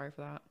 Sorry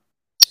for that.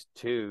 Just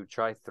 2,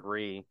 try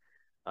 3.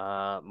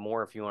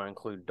 More if you want to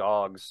include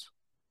dogs.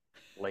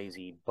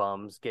 Lazy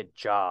bums, get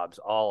jobs,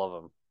 all of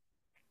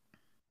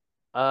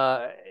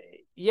them.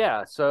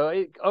 Yeah,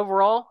 so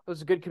overall, it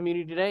was a good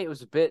community today. It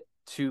was a bit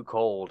too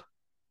cold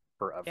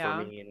for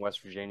me in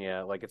West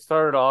Virginia. Like, it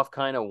started off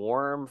kind of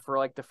warm for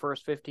like the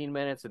first 15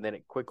 minutes, and then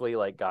it quickly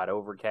like got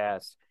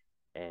overcast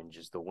and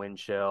just the wind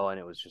chill, and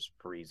it was just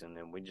freezing,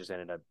 and we just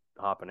ended up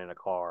hopping in a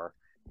car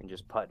and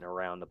just putting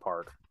around the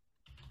park.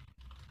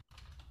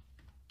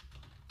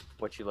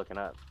 What you looking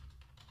up?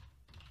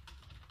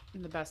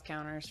 The best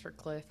counters for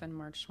Cliff in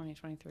March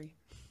 2023.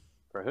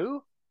 For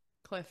who?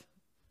 Cliff.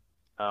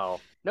 Oh,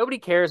 nobody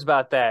cares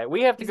about that.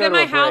 We have to go to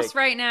my house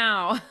right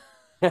now.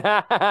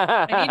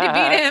 I need to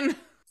beat him.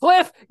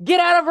 Cliff, get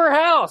out of her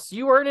house.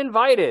 You weren't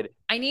invited.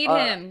 I need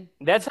him.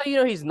 That's how you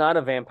know he's not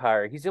a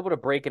vampire. He's able to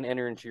break and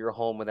enter into your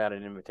home without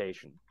an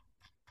invitation.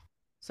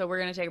 So we're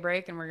going to take a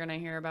break and we're going to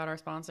hear about our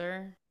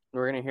sponsor.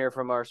 We're going to hear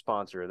from our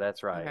sponsor.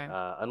 That's right. Okay.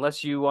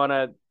 Unless you want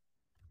to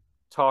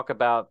talk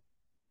about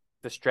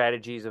the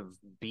strategies of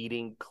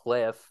beating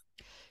Cliff.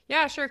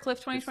 Yeah, sure. Cliff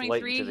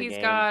 2023. He's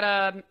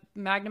got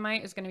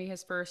Magnemite is going to be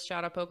his first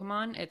shadow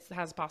Pokemon. It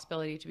has a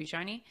possibility to be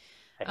shiny.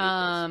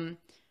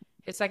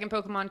 His second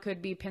Pokemon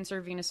could be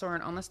Pinsir, Venusaur,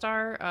 and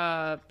Omastar.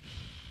 I'm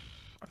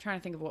trying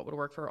to think of what would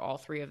work for all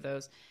 3 of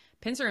those.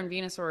 Pinsir and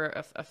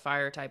Venusaur, a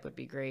fire type would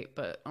be great,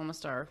 but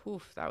Omastar,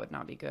 that would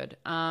not be good.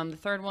 The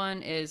third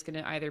one is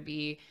going to either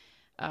be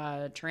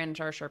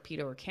Tyranitar,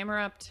 Sharpedo, or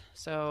Camerupt.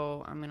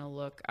 So I'm gonna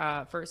look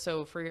for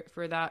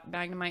that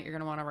Magnemite, you're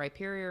gonna want a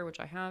Rhyperior, which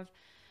I have.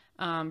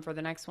 For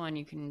the next one,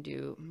 you can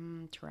do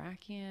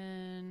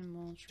Terrakion,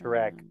 Moltres.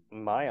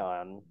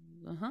 Terrakmion.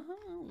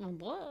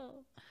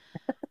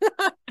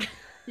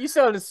 You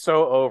sounded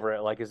so over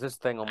it. Like, is this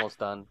thing almost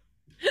done?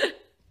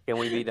 Can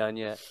we be done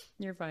yet?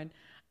 You're fine.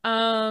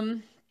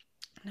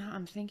 No,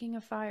 I'm thinking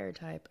a fire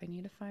type. I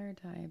need a fire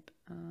type.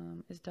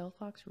 Is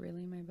Delphox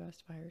really my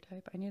best fire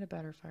type? I need a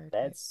better fire type.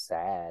 That's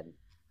sad.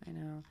 I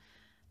know.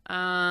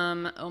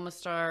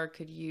 Omastar,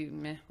 could you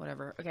meh,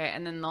 whatever. Okay,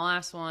 and then the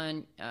last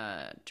one,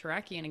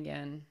 Terrakion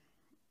again.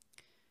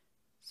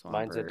 Swampert.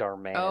 Mine's a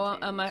Darmanitan. Oh,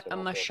 a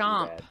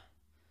Machamp.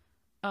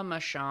 A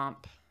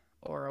Machamp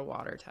or a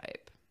water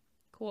type.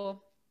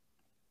 Cool.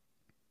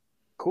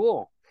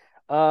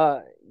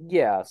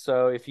 Yeah,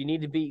 so if you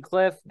need to beat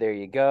Cliff, there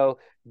you go.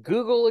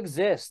 Google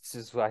exists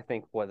is I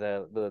think what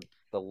the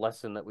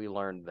lesson that we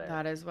learned there.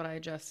 That is what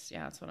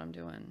that's what I'm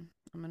doing.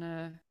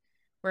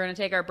 We're gonna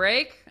take our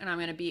break and I'm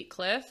gonna beat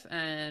Cliff,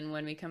 and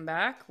when we come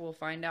back, we'll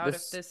find out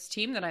if this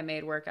team that I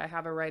made work. I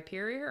have a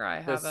Rhyperior,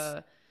 I have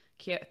a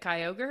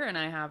Kyogre, and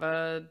I have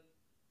a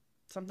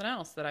something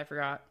else that I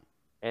forgot.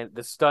 And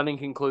the stunning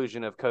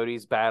conclusion of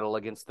Codey's battle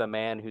against the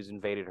man who's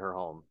invaded her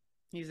home.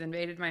 He's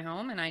invaded my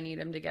home and I need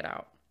him to get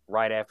out.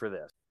 Right after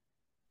this.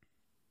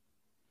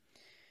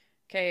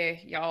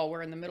 Okay, y'all,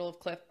 we're in the middle of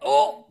Cliff.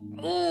 Oh,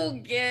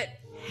 get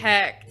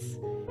hecked.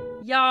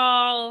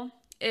 Y'all,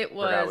 it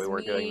was we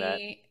were doing that.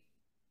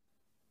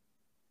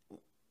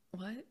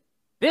 What?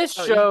 This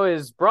show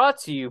is brought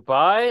to you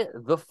by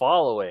the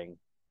following.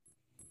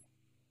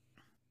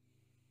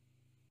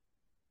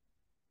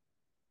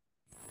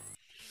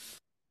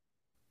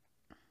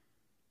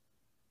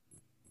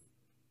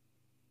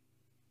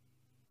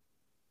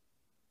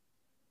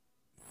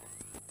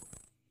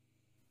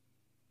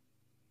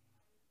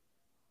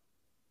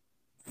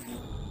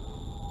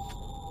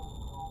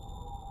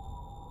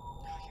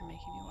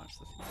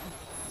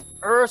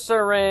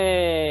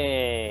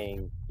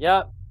 Ursaring.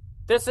 Yep.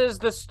 This is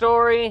the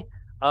story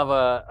of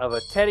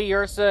a Teddy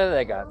Ursa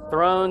that got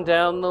thrown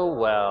down the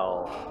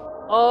well.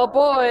 Oh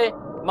boy,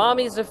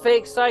 mommy's a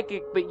fake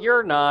psychic, but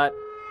you're not.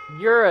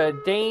 You're a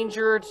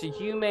danger to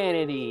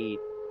humanity,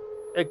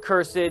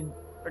 accursed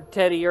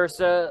Teddy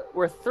Ursa.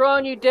 We're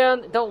throwing you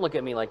down. Don't look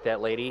at me like that,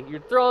 lady.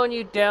 You're throwing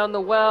you down the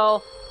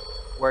well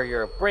where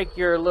you'll break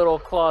your little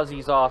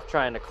clawsies off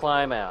trying to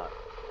climb out.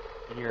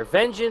 And your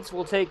vengeance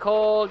will take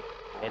hold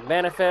and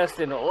manifest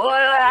in.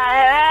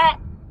 Was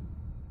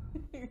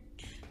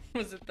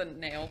it the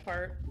nail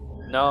part?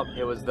 Nope,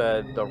 it was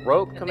the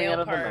rope The coming nail out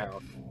of the part.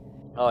 mouth.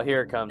 Oh,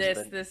 here it comes.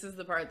 This is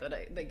the part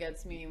that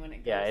gets me when it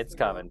goes. Yeah, it's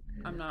through. coming.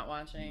 I'm not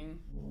watching.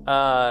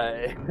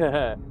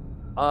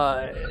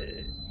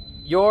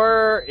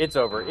 It's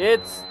over.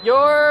 It's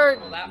your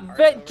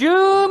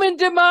doom and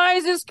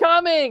demise is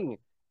coming.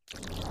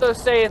 So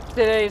saith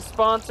today's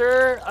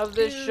sponsor of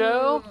this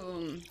show,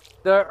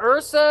 the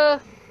Ursa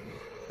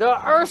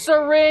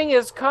ring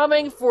is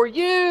coming for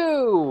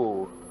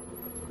you.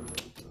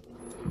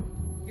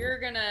 You're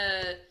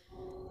gonna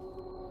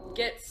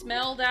get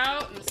smelled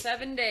out in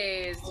 7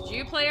 days. Did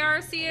you play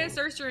Arceus?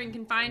 Ursa Ring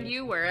can find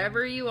you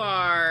wherever you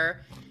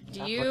are.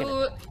 Do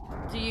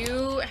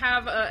you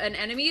have an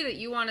enemy that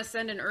you want to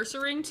send an Ursa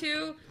Ring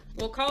to?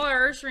 We'll call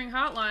our Ursa Ring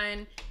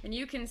hotline, and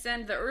you can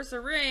send the Ursa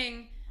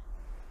Ring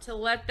to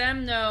let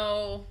them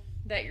know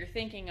that you're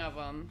thinking of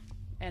them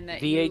and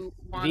that you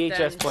want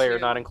VHS them player to,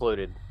 not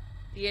included.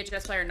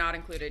 VHS player not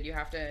included. You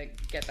have to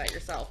get that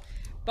yourself.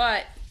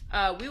 But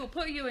we will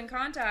put you in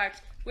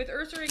contact with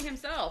Ursa Ring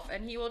himself,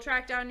 and he will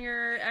track down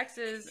your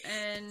exes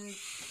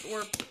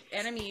or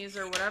enemies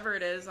or whatever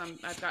it is.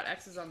 I've got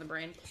exes on the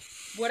brain.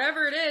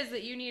 Whatever it is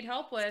that you need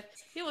help with,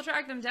 he will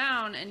track them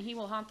down, and he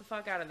will haunt the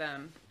fuck out of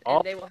them.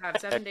 And they will have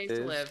 7 days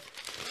to live.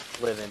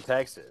 Live in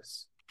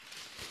Texas.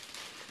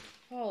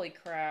 Holy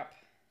crap.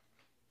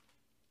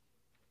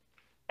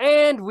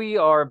 And we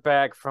are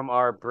back from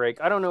our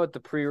break. I don't know what the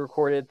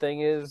pre-recorded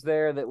thing is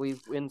there that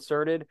we've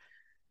inserted,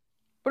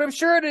 but I'm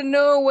sure it in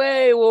no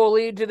way will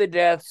lead to the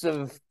deaths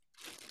of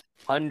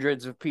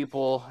hundreds of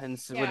people within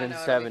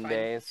 7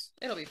 days.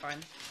 It'll be fine.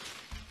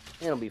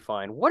 It'll be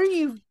fine. What are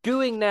you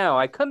doing now?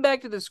 I come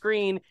back to the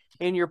screen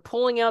and you're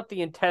pulling out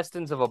the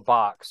intestines of a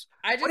box.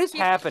 What is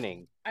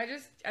happening?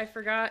 I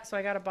forgot, so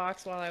I got a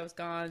box while I was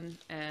gone,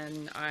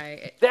 and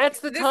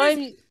This is the time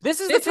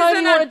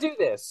you want to do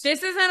this.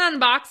 This is an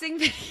unboxing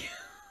video.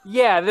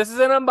 Yeah, this is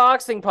an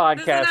unboxing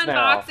podcast now. This is an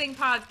unboxing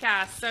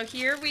podcast. So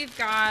here we've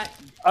got...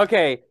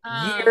 Okay,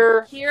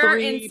 year here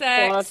 3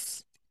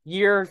 plus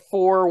year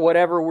 4,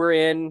 whatever we're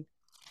in.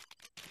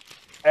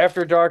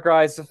 After Dark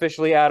Rise is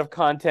officially out of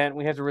content,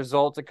 we have to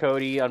result to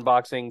Codey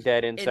unboxing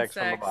dead insects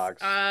from the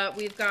box.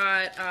 We've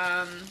got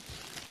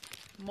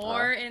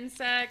more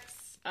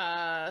insects.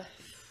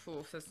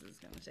 This is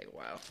gonna take a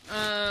while.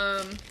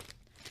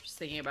 Just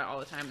thinking about all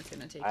the time it's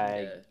gonna take.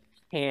 I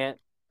can't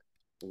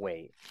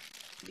wait.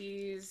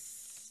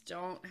 These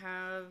don't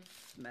have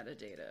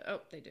metadata. Oh,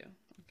 they do.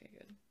 Okay,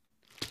 good.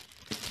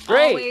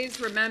 Great.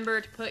 Always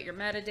remember to put your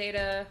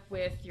metadata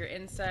with your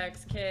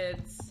insects,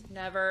 kids.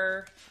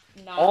 Never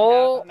not have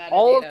metadata.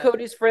 All of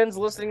Codey's friends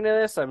listening to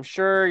this, I'm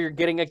sure you're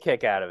getting a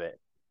kick out of it.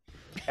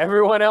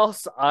 Everyone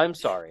else, I'm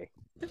sorry.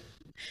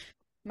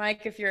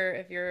 Mike, if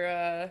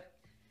you're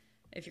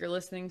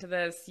listening to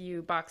this,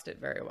 you boxed it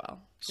very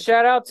well.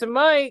 Shout out to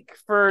Mike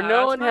for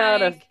knowing how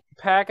to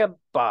pack a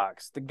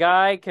box. The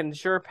guy can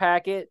sure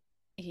pack it.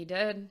 He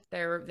did.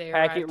 They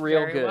pack it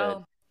real very good.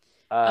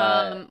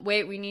 Well.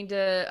 Wait, we need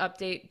to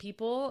update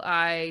people.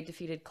 I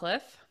defeated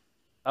Cliff.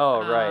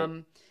 Oh,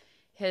 right.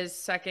 His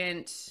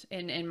second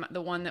in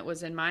the one that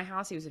was in my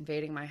house, he was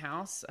invading my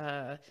house.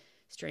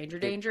 Stranger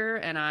danger,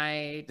 and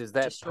I does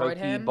that destroyed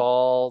him.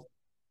 Pokeball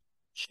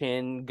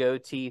chin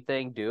goatee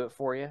thing do it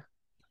for you?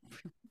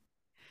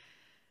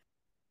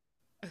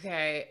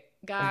 Okay,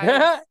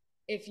 guys,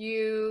 if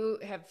you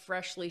have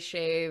freshly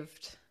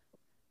shaved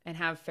and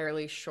have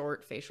fairly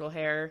short facial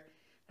hair,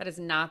 that is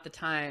not the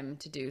time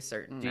to do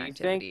certain activities.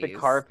 Do you think the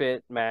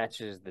carpet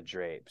matches the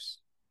drapes?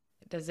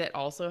 Does it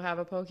also have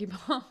a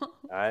Pokeball?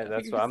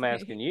 That's what I'm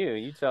asking you.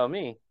 You tell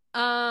me.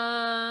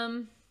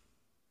 Yeah,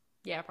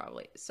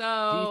 probably.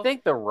 So, do you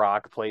think The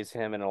Rock plays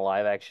him in a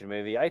live-action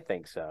movie? I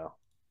think so.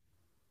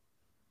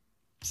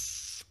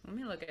 Let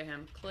me look at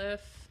him.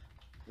 Cliff.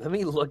 Let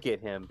me look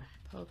at him.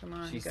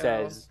 Pokemon She Go.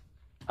 says,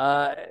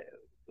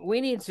 we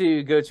need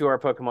to go to our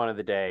Pokemon of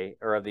the day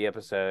or of the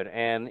episode.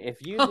 And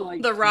if you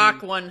like The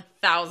Rock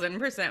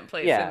 1000%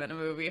 plays him in a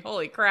movie.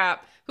 Holy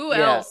crap. Who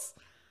else?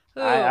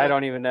 Who? I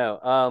don't even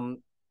know.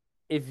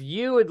 If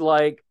you would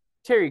like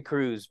Terry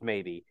Crews,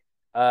 maybe.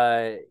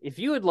 If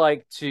you would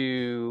like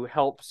to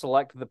help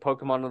select the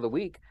Pokemon of the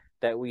week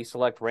that we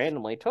select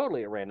randomly,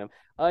 totally at random,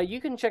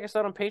 you can check us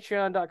out on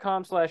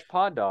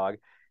patreon.com/poddog.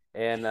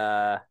 And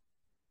are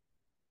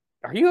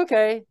you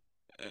okay?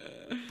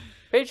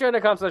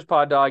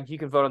 Patreon.com/poddog. You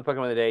can vote on the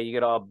Pokemon of the day. You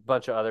get a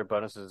bunch of other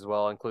bonuses as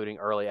well, including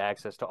early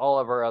access to all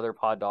of our other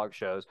Poddog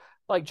shows,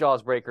 like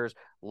Jaws Breakers,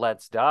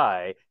 Let's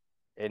Die,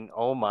 and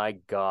oh my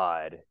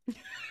god.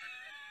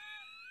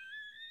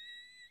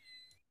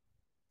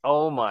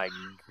 Oh my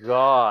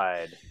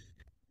god.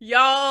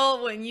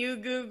 Y'all, when you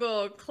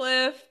Google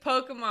Cliff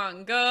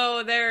Pokemon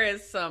Go, there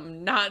is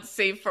some not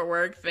safe for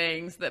work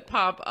things that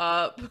pop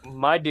up.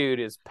 My dude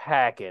is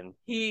packing.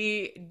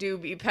 He do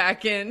be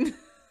packing.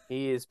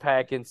 He is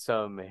packing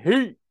some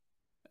heat.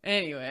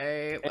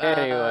 Anyway,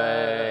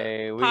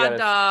 Anyway, we Pod gotta.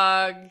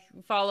 Dog,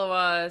 follow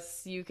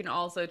us. You can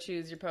also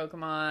choose your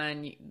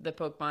Pokemon, the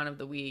Pokemon of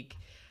the week.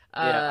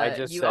 Yeah, I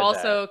just You said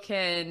also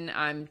can.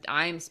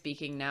 I'm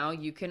speaking now.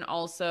 You can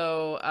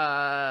also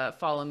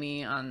follow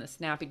me on the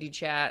Snappy Doo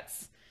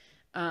chats,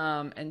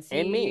 and see.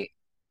 And me.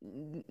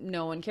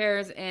 No one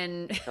cares,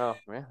 and Oh,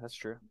 yeah, that's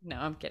true. no,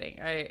 I'm kidding.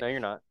 No, you're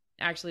not.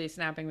 Actually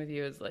snapping with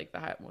you is like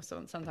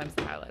sometimes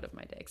the highlight of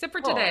my day. Except for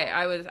Aw. today,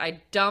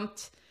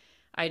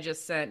 I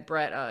just sent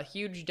Brett a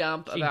huge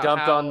dump She about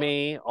dumped how on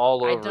me,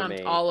 all I over dumped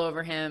me. all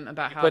over him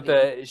about how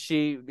But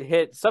she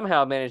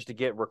somehow managed to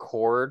get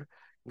record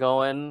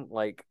going.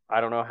 Like, I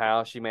don't know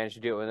how she managed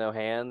to do it with no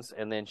hands,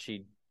 and then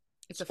she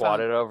it's a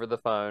swatted phone. over the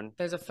phone.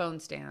 There's a phone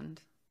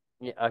stand.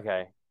 Yeah,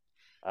 okay.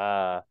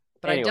 But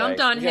Anyway, I dumped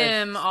on we gotta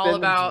him all spin this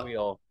about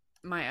wheel.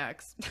 my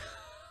ex.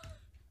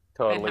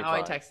 Totally and how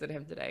fine. I texted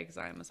him today because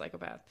I am a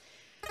psychopath.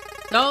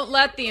 Don't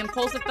let the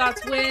impulsive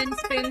thoughts win.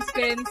 Spin,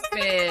 spin,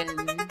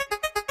 spin.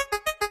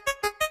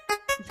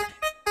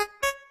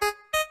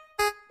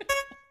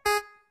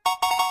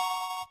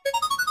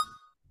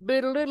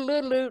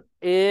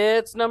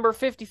 It's number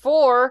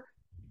 54.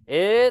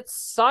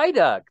 It's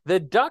Psyduck, the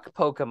duck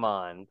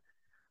Pokemon.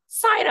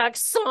 Psyduck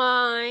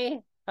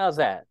Psy. How's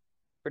that?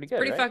 Pretty good,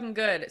 Pretty right? fucking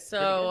good.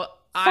 So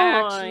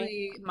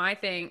my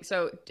thing.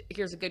 So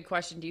here's a good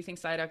question. Do you think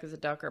Psyduck is a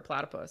duck or a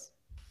platypus?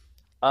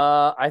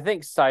 I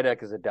think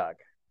Psyduck is a duck.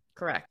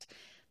 Correct.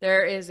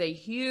 There is a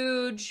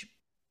huge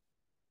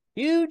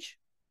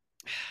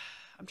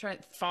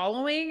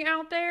following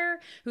out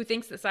there who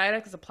thinks that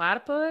Psyduck is a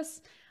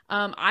platypus.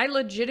 I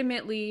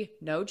legitimately,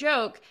 no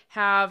joke,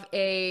 have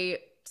a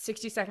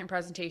 60-second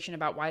presentation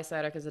about why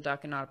Psyduck is a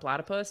duck and not a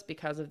platypus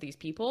because of these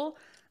people.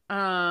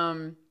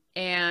 And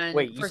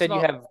wait, you said you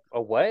have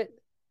a what?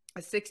 A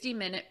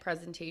 60-minute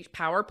presentation,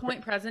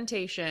 PowerPoint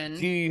presentation.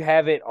 Do you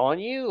have it on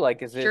you?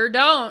 Like, is it? Sure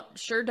don't.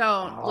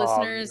 Oh,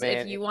 Listeners, man.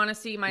 if you want to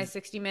see my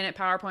 60-minute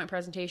PowerPoint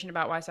presentation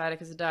about why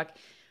Psyduck is a duck,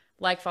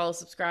 like, follow,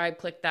 subscribe,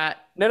 click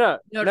that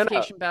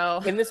notification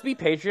bell. Can this be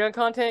Patreon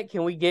content?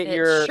 Can we get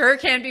It sure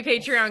can be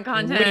Patreon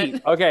content.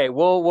 Sweet. Okay,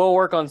 we'll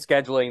work on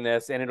scheduling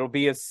this, and it'll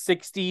be a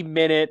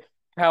 60-minute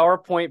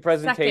PowerPoint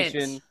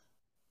presentation. Second.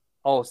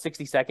 Oh,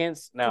 60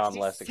 seconds? Now I'm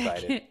less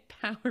excited.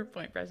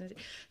 PowerPoint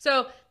presentation.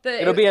 So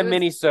it'll be a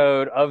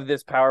mini-sode of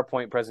this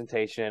PowerPoint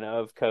presentation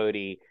of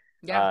Codey,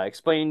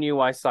 explaining to you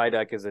why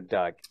Psyduck is a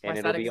duck, and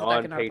it'll be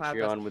on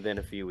Patreon within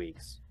a few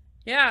weeks.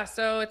 Yeah,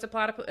 so it's a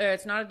platypus.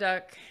 It's not a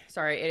duck.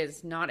 Sorry, it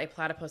is not a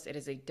platypus. It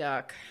is a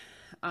duck.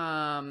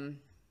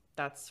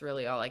 That's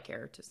really all I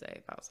care to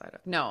say about Psyduck.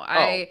 No,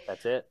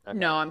 that's it? Okay.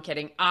 No, I'm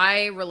kidding.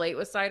 I relate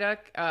with Psyduck.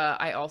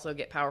 I also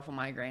get powerful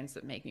migraines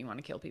that make me want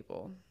to kill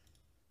people.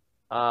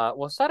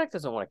 Well, Psyduck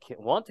doesn't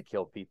want to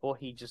kill people.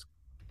 He just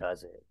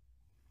does it.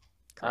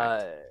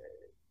 Correct.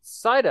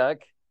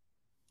 Psyduck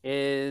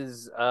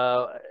is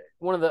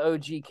one of the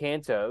OG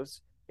Kantos.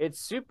 It's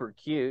super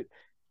cute.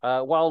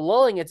 While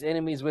lulling its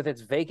enemies with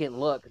its vacant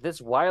look,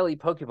 this wily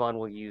Pokemon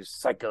will use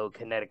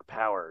psychokinetic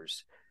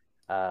powers.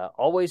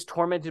 Always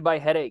tormented by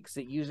headaches,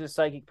 it uses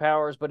psychic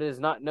powers, but it is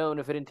not known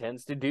if it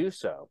intends to do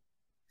so.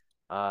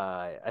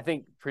 I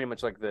think pretty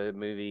much like the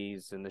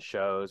movies and the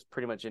shows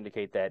pretty much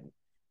indicate that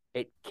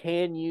it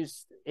can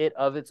use it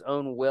of its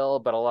own will,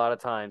 but a lot of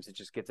times it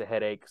just gets a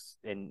headache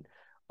and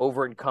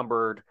over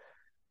encumbered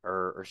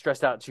or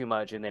stressed out too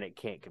much, and then it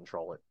can't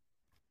control it.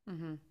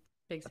 Mm-hmm.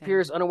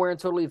 Appears unaware and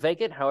totally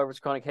vacant. However,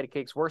 its chronic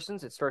headaches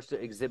worsens, it starts to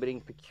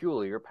exhibiting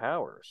peculiar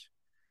powers.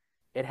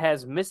 It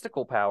has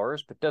mystical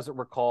powers, but doesn't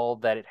recall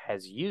that it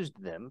has used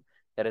them.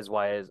 That is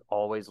why it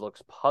always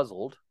looks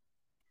puzzled.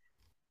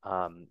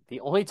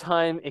 The only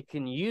time it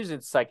can use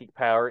its psychic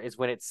power is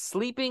when its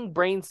sleeping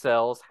brain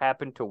cells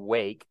happen to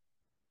wake.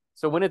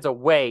 So when it's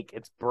awake,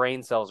 its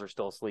brain cells are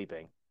still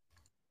sleeping.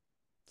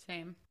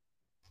 Same.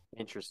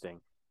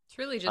 Interesting. It's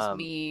really just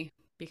me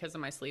because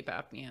of my sleep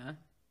apnea.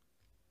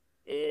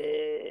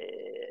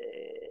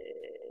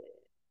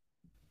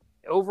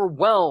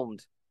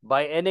 Overwhelmed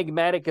by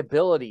enigmatic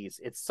abilities,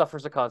 it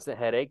suffers a constant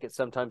headache. It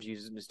sometimes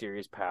uses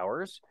mysterious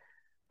powers.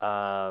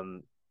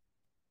 I'm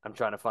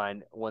trying to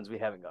find ones we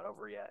haven't gone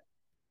over yet.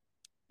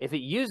 If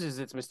it uses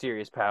its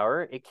mysterious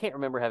power, it can't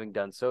remember having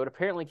done so. It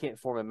apparently can't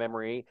form a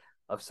memory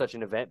of such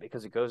an event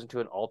because it goes into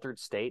an altered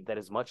state that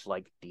is much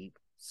like deep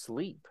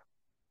sleep.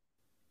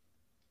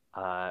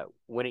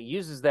 When it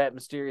uses that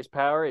mysterious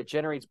power, it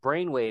generates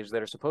brainwaves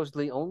that are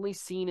supposedly only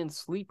seen in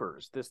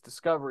sleepers. This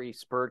discovery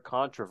spurred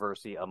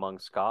controversy among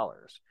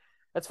scholars.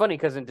 That's funny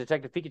because in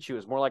Detective Pikachu,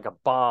 it's more like a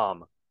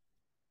bomb.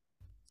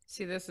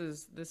 See, this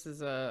is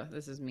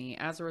me.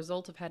 As a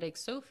result of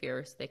headaches so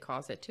fierce, they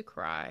cause it to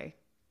cry.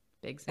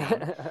 Big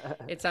Sam.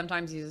 It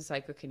sometimes uses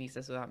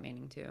psychokinesis without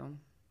meaning to.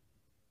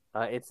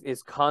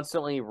 It's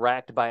constantly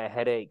racked by a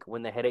headache.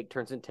 When the headache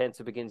turns intense,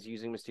 it begins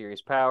using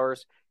mysterious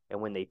powers.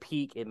 and when they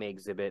peak, it may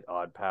exhibit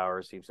odd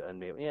powers. Seems to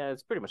unveil. Yeah,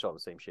 it's pretty much all the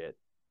same shit.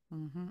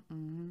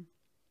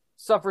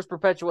 Suffers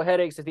perpetual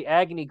headaches if the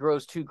agony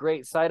grows too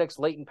great. Psyduck's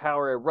latent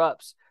power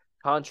erupts,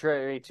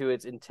 contrary to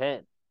its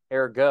intent.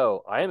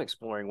 Ergo, I am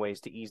exploring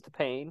ways to ease the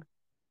pain.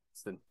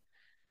 It's the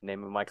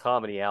name of my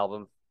comedy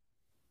album.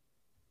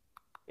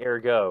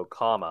 Ergo,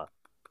 comma.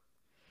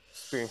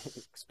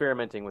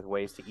 Experimenting with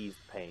ways to ease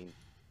the pain.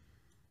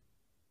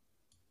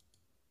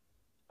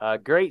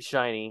 Great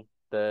shiny,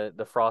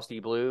 the frosty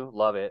blue,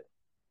 love it.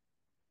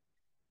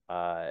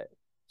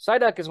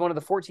 Psyduck is one of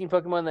the 14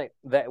 Pokemon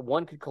that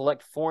one could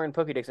collect foreign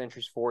Pokédex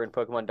entries for in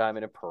Pokemon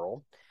Diamond and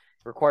Pearl.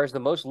 It requires the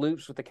most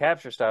loops with the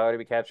capture style to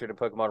be captured in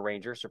Pokemon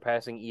Ranger,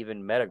 surpassing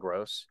even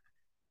Metagross.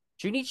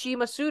 Junichi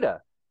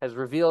Masuda has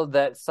revealed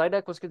that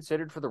Psyduck was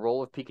considered for the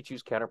role of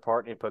Pikachu's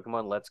counterpart in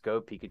Pokemon Let's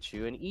Go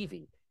Pikachu and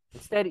Eevee.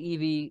 Instead,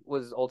 Eevee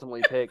was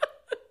ultimately picked,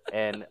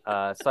 and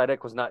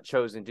Psyduck was not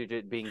chosen due to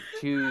it being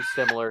too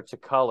similar to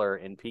color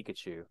in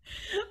Pikachu.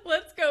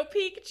 Let's go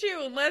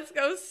Pikachu and let's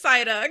go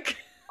Psyduck.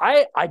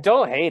 I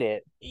don't hate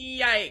it.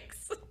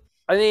 Yikes.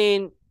 I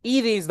mean,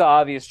 Eevee's the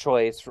obvious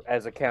choice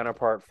as a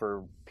counterpart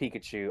for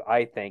Pikachu,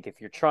 I think, if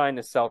you're trying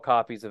to sell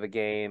copies of a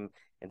game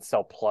and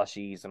sell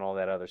plushies and all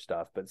that other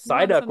stuff. But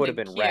Psyduck would have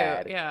been cute,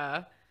 rad.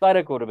 Yeah.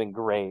 Psyduck would have been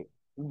great. It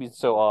would be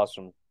so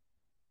awesome.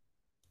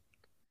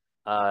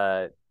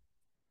 I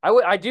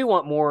do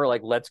want more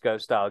like Let's Go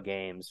style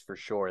games for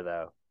sure,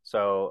 though.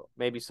 So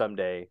maybe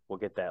someday we'll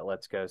get that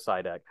Let's Go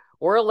Psyduck.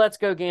 Or a Let's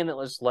Go game that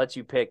just lets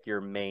you pick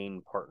your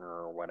main partner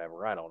or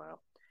whatever. I don't know.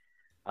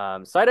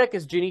 Psyduck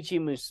is Junichi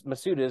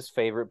Masuda's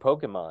favorite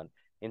Pokemon.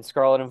 In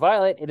Scarlet and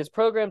Violet, it is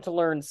programmed to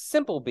learn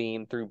Simple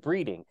Beam through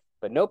breeding,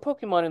 but no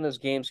Pokemon in those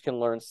games can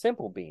learn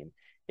Simple Beam.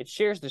 It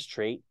shares this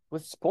trait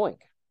with Spoink.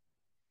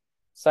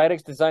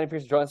 Psyduck's design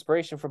appears to draw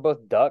inspiration from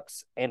both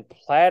ducks and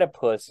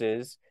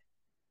platypuses.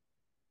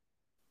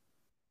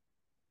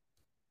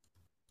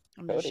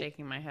 I'm just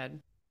shaking my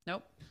head.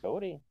 Nope.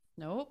 Codey.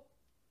 Nope.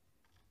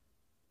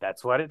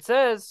 That's what it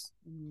says.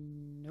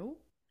 Nope.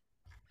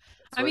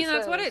 I mean,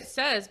 that's what it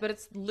says, but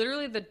it's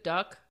literally the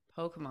duck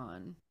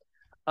Pokemon.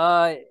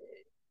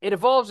 It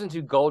evolves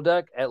into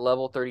Golduck at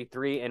level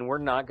 33, and we're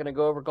not going to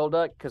go over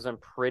Golduck because I'm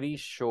pretty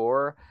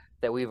sure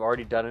that we've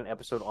already done an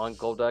episode on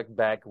Golduck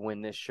back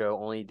when this show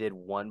only did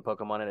one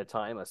Pokemon at a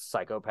time, a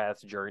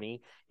psychopath's journey.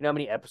 You know how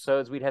many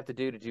episodes we'd have to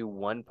do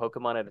one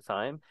Pokemon at a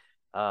time?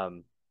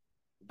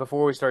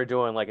 Before we started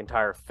doing like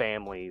entire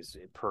families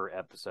per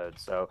episode.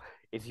 So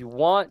if you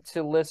want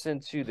to listen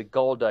to the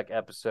Golduck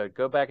episode,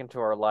 go back into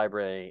our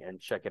library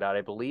and check it out.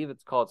 I believe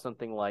it's called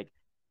something like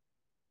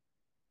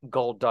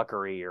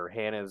Golduckery or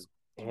Hannah's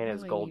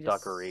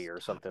Golduckery or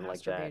something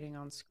like that.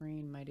 On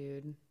screen, my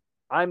dude.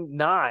 I'm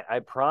not, I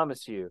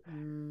promise you.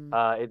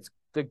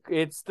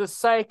 It's the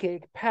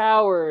psychic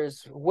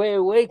powers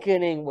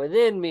awakening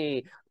within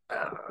me.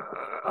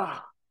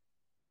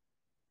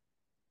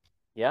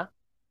 Yeah?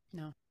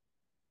 No.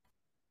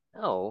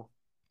 No.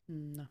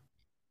 No.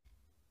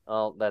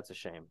 Oh, that's a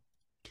shame.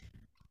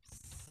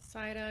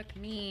 Psyduck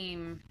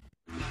meme.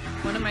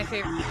 One of my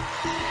favorite.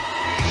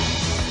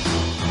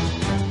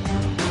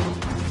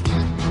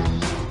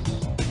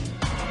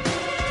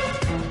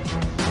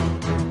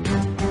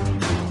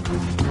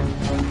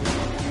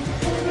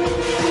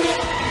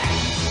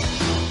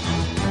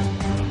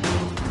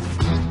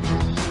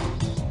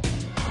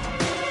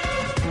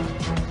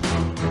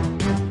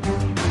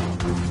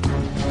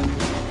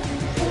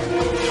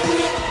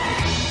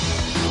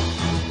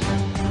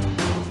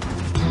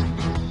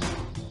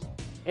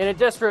 In a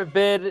desperate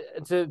bid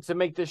to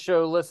make this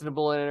show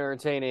listenable and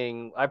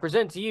entertaining, I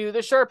present to you the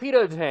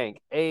Sharpedo Tank,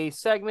 a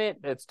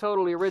segment that's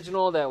totally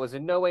original, that was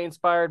in no way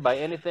inspired by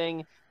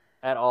anything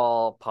at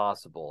all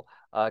possible.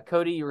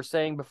 Codey, you were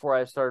saying before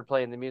I started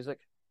playing the music?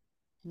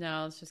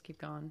 No, let's just keep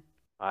going.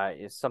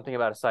 It's something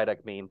about a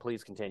Psyduck meme.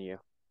 Please continue.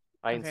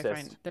 I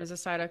insist. Fine. There's a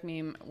Psyduck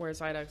meme where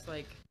Psyduck's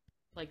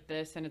like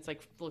this, and it's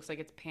like looks like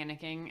it's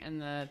panicking,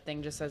 and the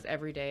thing just says,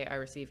 "Every day I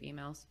receive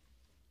emails."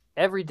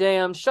 Every day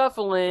I'm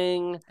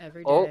shuffling.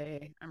 Every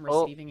day I'm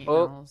receiving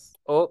emails.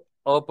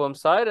 I'm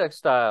Psyduck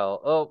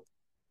style.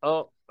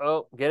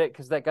 Get it?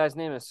 Because that guy's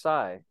name is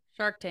Psy.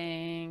 Shark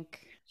Tank.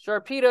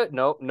 Sharpedo.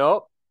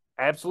 Nope.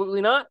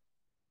 Absolutely not.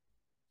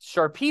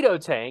 Sharpedo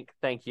Tank.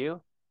 Thank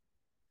you.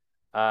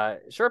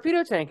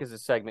 Sharpedo Tank is a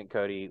segment,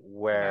 Codey,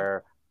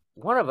 where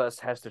one of us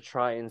has to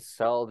try and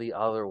sell the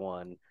other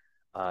one.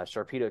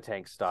 Sharpedo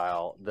Tank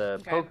style, the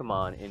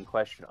Pokemon in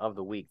question of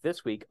the week.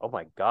 This week, oh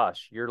my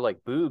gosh, your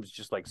like boobs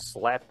just like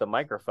slapped the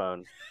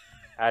microphone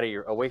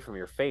away from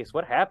your face.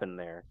 What happened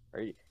there?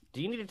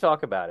 Do you need to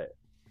talk about it?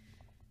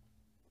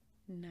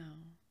 No.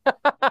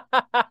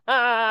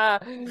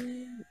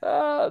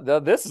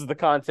 This is the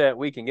content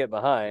we can get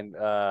behind.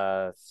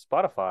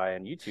 Spotify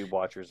and YouTube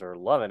watchers are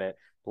loving it.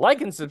 Like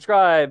and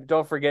subscribe.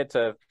 Don't forget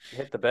to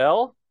hit the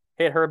bell.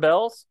 Hit her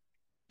bells.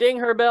 Ding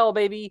her bell,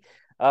 baby.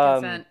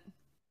 Consent.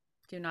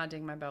 Do not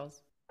ding my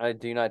bells. I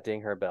do not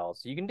ding her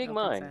bells. You can ding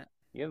mine. Consent.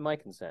 You have my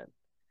consent.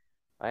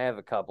 I have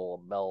a couple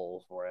of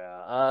bells for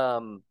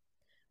you.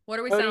 What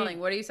are we Codey, selling?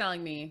 What are you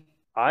selling me?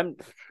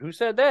 Who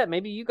said that?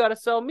 Maybe you got to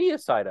sell me a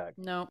Psyduck.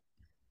 No,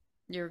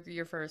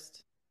 you're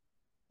first.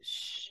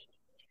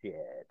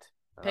 Shit.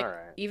 Pick All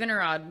right. even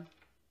or odd.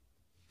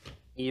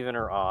 Even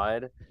or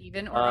odd?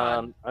 Even or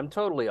odd. I'm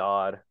totally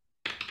odd.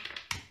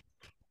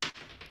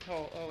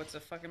 Oh, it's a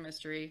fucking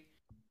mystery.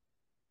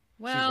 She's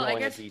Well, I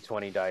rolling guess. a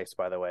D20 dice,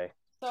 by the way.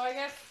 So I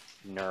guess.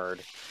 Nerd.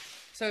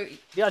 So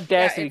The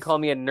audacity yeah, to call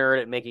me a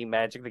nerd at making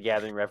Magic the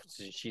Gathering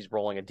references. She's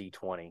rolling a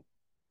D20.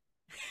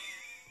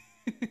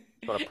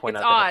 I want to point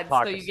it's out odd,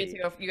 the so you get to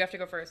go. You have to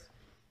go first.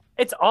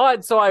 It's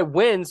odd, so I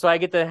win, so I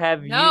get to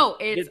have No,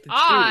 you it's get to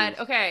odd. choose.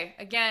 Okay,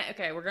 again.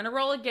 Okay, we're gonna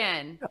roll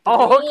again.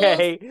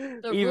 Okay.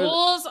 The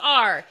rules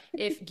are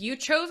if you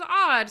chose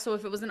odd, so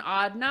if it was an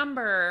odd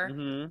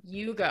number,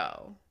 you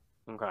go.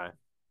 Okay.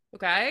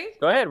 Okay.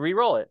 Go ahead,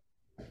 re-roll it.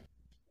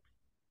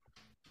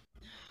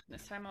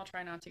 This time I'll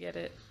try not to get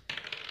it.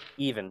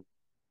 Even.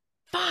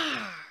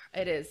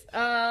 It is.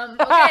 Okay.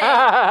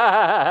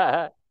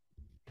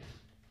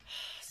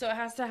 So it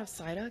has to have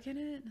Psyduck in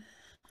it?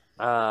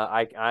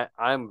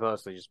 I'm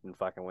mostly just been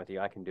fucking with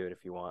you. I can do it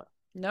if you want.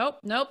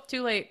 Nope.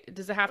 Too late.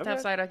 Does it have to have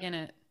Psyduck in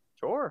it?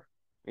 Sure.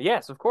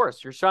 Yes, of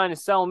course. You're trying to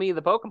sell me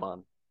the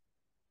Pokemon.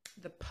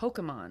 The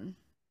Pokemon?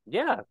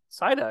 Yeah,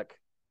 Psyduck.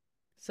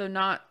 So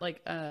not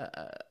like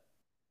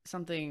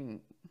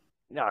something.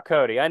 No,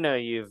 Cody, I know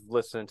you've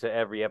listened to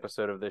every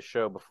episode of this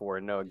show before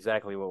and know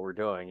exactly what we're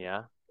doing,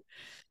 yeah?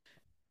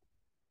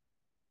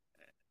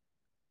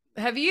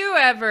 Have you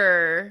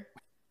ever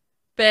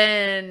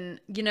been,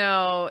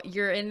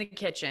 you're in the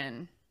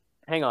kitchen.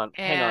 Hang on.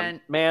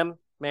 Ma'am,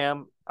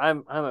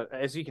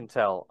 as you can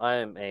tell, I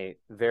am a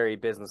very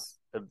business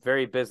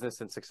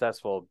and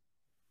successful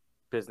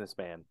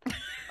businessman.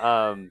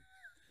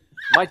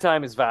 My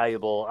time is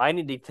valuable. I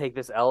need to take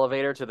this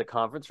elevator to the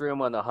conference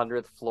room on the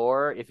 100th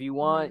floor. If you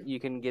want, you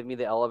can give me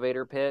the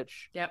elevator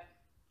pitch. Yep.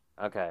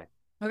 Okay.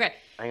 Okay.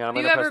 Hang on, I'm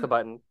going to press the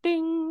button.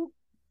 Ding!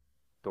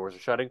 Doors are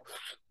shutting.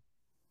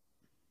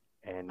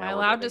 And now am I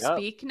allowed to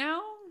speak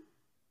now?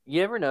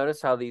 You ever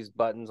notice how these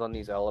buttons on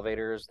these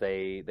elevators,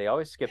 they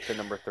always skip to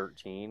number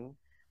 13?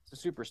 It's a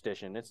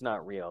superstition. It's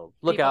not real.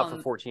 Look out for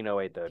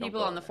 1408, though.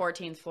 People on the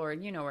 14th floor,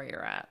 you know where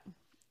you're at.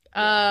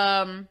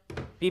 Yeah.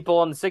 People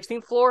on the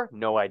 16th floor,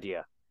 no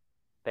idea.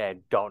 They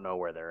don't know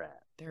where they're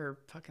at. They're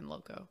fucking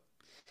loco. Have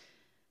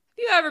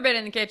you ever been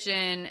in the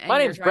kitchen and My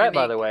name's Brett,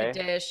 by the way. a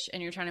dish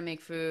and you're trying to make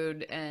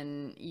food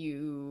and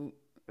you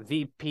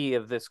VP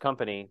of this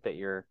company that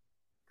you're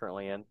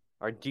currently in.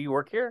 Do you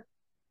work here?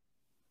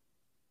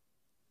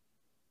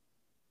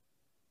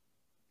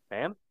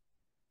 Ma'am?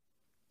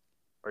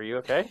 Are you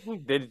okay?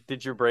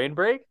 Did your brain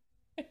break?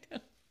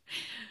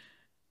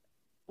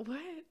 What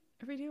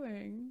are we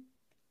doing?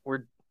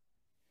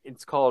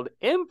 It's called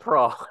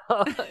improv.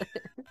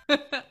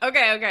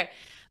 Okay.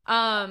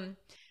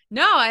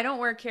 No, I don't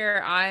work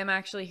here. I'm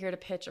actually here to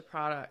pitch a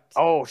product.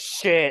 Oh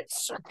shit,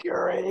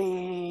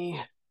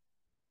 security.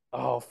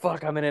 Oh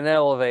fuck, I'm in an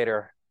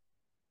elevator.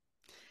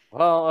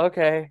 Well,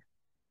 okay.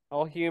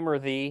 I'll humor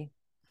thee.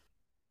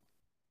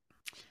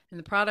 And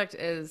the product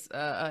is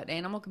an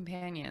animal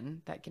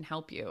companion that can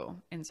help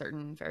you in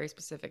certain very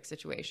specific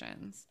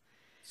situations.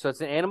 So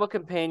it's an animal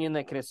companion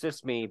that can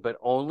assist me, but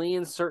only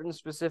in certain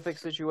specific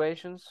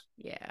situations?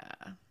 Yeah.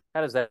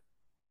 How does that?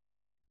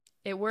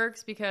 It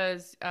works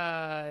because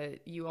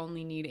you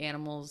only need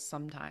animals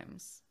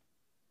sometimes.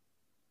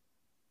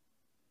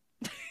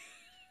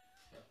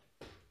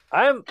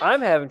 I'm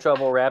having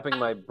trouble wrapping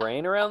my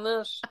brain around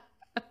this.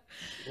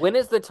 When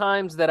is the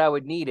times that I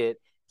would need it?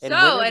 And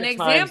so an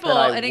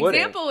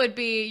example would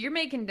be you're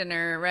making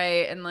dinner,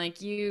 right? And like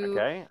you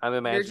Okay, I'm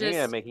imagining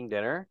I'm making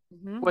dinner.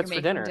 What's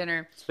for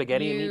dinner?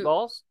 Spaghetti and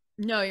meatballs?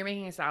 No, you're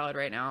making a salad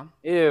right now.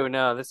 Ew,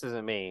 no, this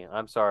isn't me.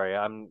 I'm sorry.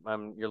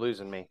 You're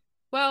losing me.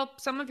 Well,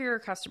 some of your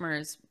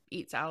customers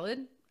eat salad.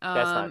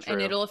 That's not true.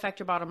 And it'll affect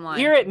your bottom line.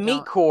 Here at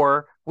Meat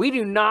Core, we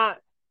do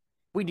not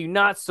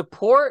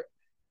support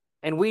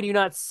and we do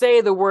not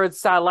say the word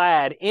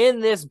salad in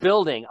this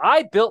building.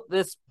 I built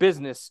this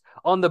business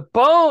on the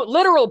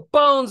literal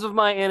bones of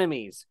my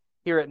enemies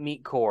here at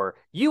Meat Core.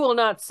 You will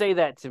not say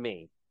that to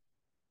me.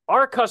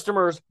 Our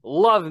customers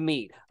love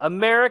meat.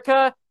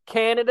 America,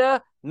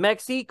 Canada,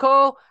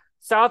 Mexico,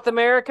 South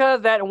America,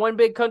 that one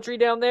big country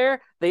down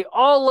there, they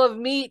all love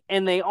meat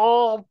and they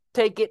all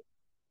take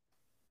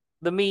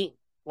the meat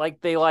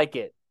like they like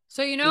it.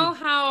 So you know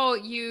how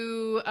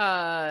you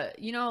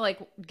like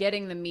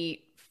getting the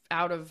meat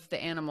out of the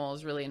animal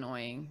is really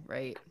annoying,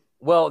 right?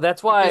 Well,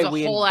 that's why there's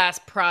a whole ass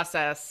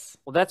process.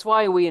 Well, that's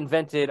why we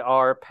invented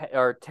our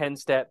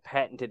 10-step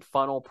patented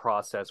funnel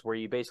process, where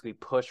you basically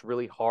push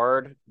really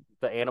hard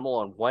the animal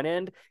on one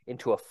end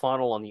into a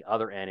funnel on the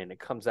other end, and it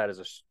comes out as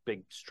a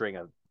big string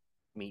of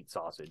meat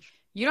sausage.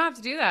 You don't have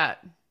to do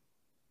that.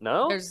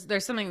 No?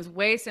 There's something that's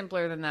way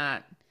simpler than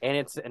that. And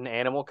it's an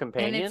animal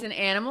companion? And it's an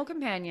animal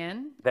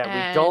companion. That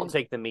we don't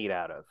take the meat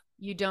out of.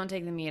 You don't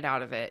take the meat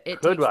out of it. It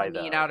Could takes I,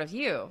 the meat though? out of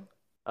you.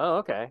 Oh,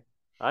 okay.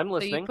 I'm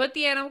listening. So you put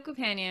the animal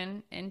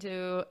companion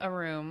into a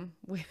room.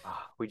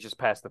 We just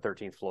passed the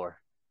 13th floor.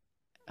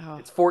 Oh.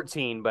 It's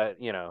 14, but,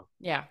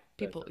 Yeah.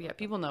 People, yeah,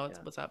 people know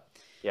what's up.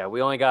 Yeah,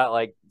 we only got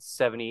like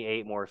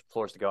 78 more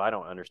floors to go. I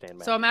don't understand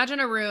math. So imagine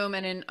a room,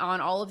 and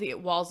on all of the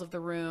walls of the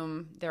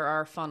room, there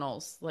are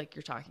funnels, like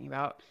you're talking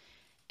about.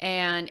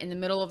 And in the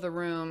middle of the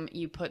room,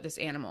 you put this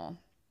animal,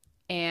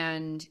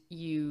 and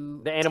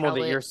you the animal tell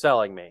that it, you're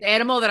selling me. the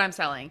animal that I'm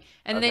selling,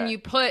 and then Okay. you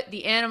put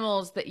the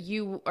animals that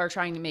you are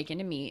trying to make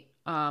into meat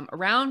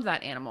around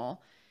that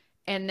animal,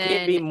 and Can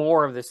it be then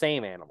more of the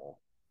same animal?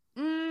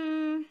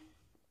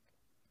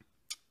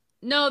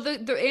 no,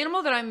 the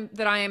animal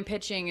that I am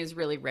pitching is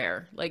really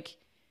rare. Like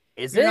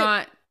Is you're it?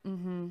 not.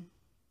 You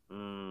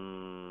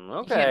can't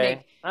Okay. make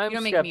you I'm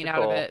don't make meat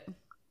out of skeptical. it.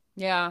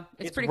 Yeah,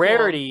 it's Its pretty cool.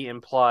 rarity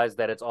implies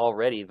that it's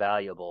already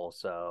valuable,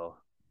 so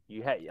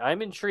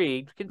I'm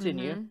intrigued.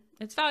 Continue.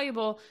 It's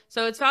valuable.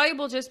 So it's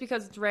valuable just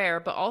because it's rare,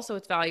 but also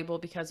it's valuable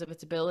because of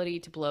its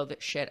ability to blow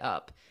that shit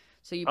up.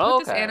 So you put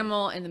this Okay.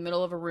 animal in the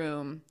middle of a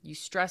room, you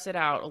stress it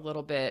out a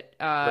little bit.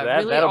 But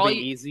Really, that'll be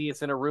easy.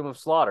 It's in a room of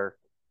slaughter.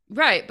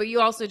 right, but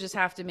you also just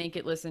have to make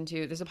it listen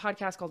to. There's a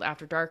podcast called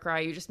After Dark Cry.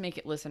 You just make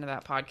it listen to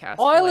that podcast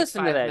Oh, for I like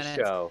listened to 5 that minutes.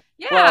 show.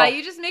 Yeah, Well,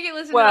 you just make it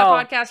listen to that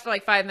podcast for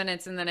like 5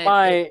 minutes, and then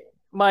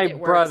my it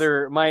works.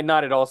 brother, my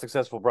not at all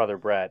successful brother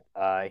Brett,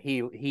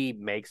 he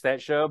makes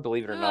that show.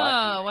 Believe it or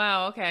not. Oh,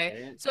 wow.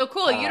 Okay. So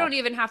cool. You don't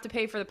even have to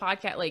pay for the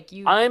podcast. Like I'm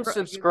you got him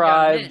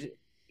subscribed.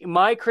 in.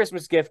 My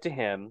Christmas gift to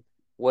him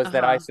was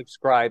that I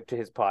subscribed to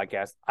his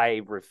podcast.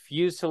 I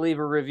refuse to leave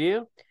a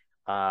review.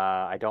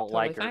 I don't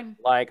Totally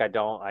like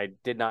or I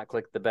did not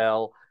click the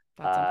bell.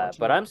 That's unfortunate.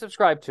 But I'm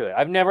subscribed to it.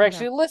 I've never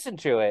actually listened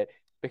to it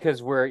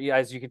because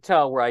as you can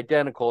tell, we're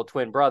identical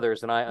twin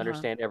brothers, and I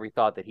understand every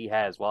thought that he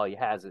has while he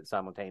has it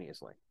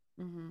simultaneously.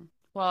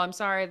 Well, I'm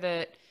sorry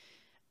that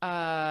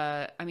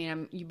I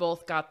mean, you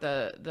both got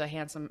the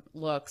handsome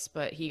looks,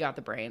 but he got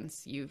the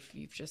brains. You've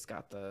just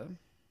got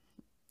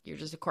you're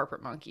just a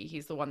corporate monkey.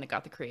 He's the one that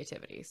got the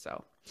creativity.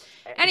 So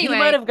anyway, he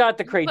might have got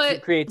the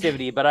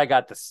creativity, but I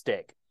got the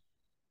stick.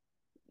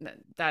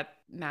 That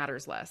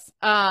matters less.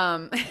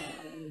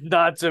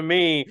 Not to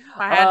me. If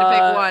I had to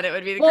pick one, it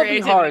would be the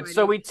creativity. Be hard.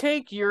 So we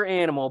take your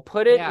animal,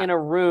 put it in a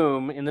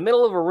room, in the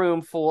middle of a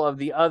room full of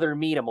the other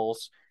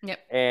meatimals,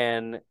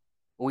 and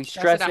we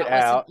stress it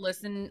out.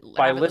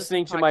 By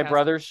listening to my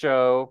brother's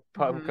show,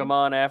 Come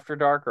On After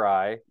Dark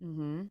Rye.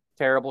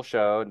 Terrible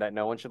show that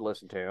no one should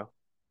listen to,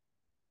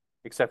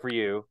 except for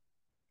you.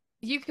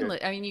 You can.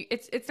 I mean,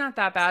 it's not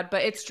that bad,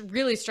 but it's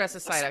really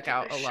stresses Psyduck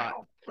out a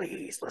lot.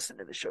 Please listen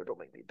to the show. Don't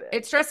make me bad.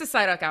 It stresses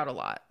Psyduck out a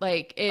lot.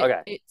 Like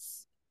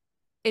it's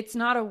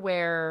not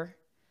aware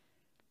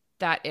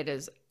that it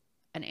is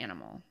an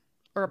animal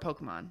or a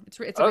Pokemon. It's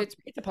a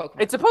Pokemon.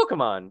 It's a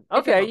Pokemon.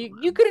 Okay,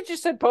 you could have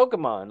just said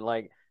Pokemon.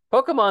 Like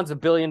Pokemon's $1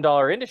 billion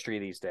industry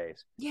these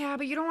days. Yeah,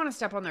 but you don't want to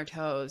step on their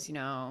toes. You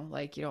know,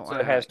 like you don't want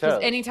to. It has toes.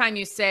 Because anytime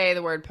you say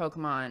the word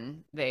Pokemon,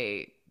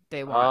 they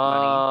want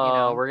money. You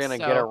know, we're gonna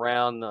get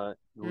around the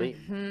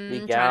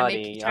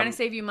legality. Trying to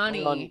save you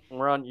money.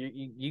 We're on.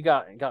 You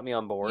got me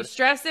on board. You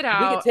stress it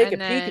out. We could take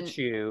a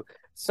Pikachu,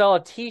 sell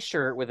a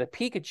T-shirt with a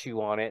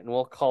Pikachu on it, and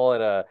we'll call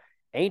it a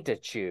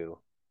Ain't-a-Chew,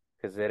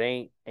 because it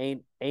ain't a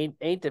Pichu.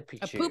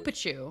 A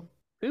Poopachu.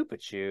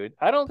 Poopachu.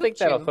 I don't think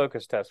that'll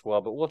focus test well,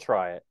 but we'll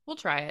try it. We'll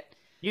try it.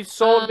 You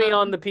sold me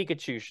on the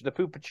Pikachu, the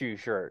Poopachu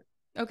shirt.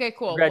 Okay,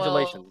 cool.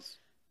 Congratulations.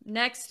 Well,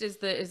 next is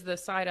the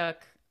Psyduck.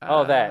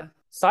 That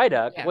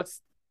Psyduck. Yeah.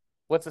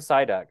 What's a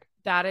Psyduck?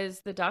 That is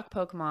the duck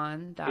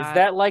Pokemon. Is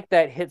that like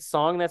that hit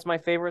song? That's my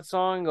favorite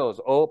song. It goes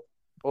oh.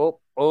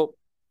 Well,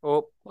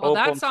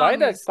 that song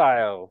Psyduck is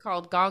style.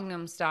 Called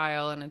Gangnam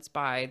Style, and it's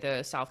by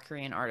the South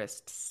Korean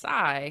artist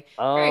Psy.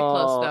 Very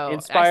close though.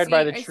 Inspired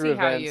by the true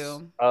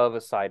events of a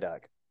Psyduck.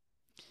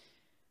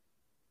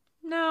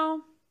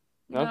 No,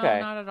 not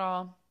at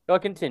all. I'll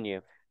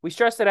continue. We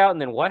stress it out,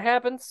 and then what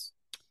happens?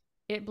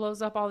 It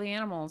blows up all the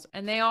animals,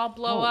 and they all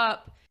blow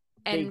up.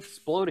 And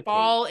explode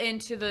fall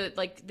into it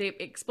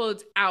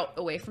explodes out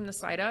away from the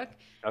Psyduck,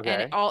 and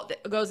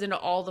it goes into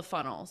all the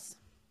funnels.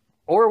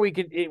 Or we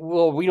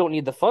don't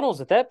need the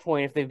funnels at that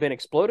point. If they've been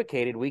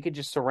explodicated, we could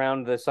just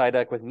surround the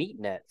Psyduck with meat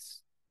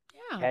nets.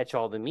 Yeah, catch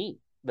all the meat,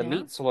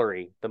 meat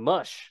slurry, the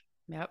mush.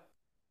 Yep.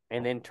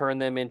 And then turn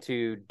them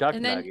into duck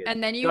nuggets.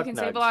 And then you can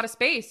save a lot of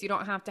space. You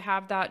don't have to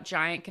have that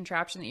giant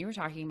contraption that you were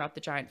talking about, the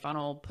giant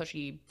funnel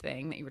pushy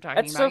thing that you were talking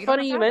about. That's so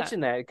funny you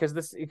mentioned that because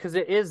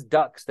it is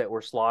ducks that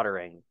we're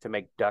slaughtering to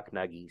make duck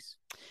nuggies.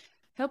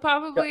 He'll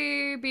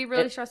probably be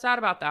really stressed out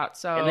about that.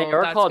 So and they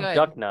are called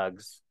duck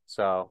nugs.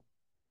 So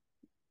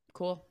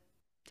cool,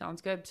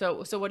 sounds good.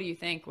 So what do you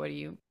think? Are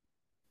you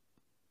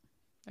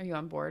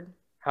on board?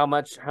 How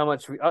much?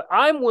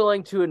 I'm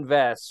willing to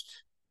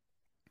invest.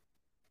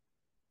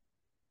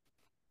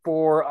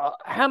 For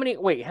how many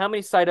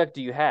Psyduck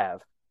do you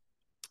have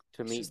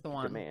to meet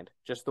demand?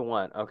 Just the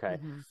one. Okay.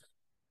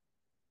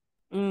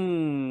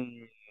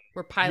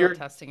 We're pilot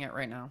testing it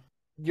right now.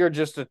 You're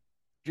just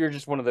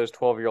one of those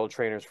 12-year-old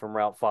trainers from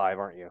Route 5,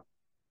 aren't you?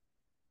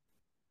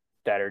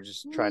 That are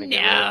just trying to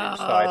get rid of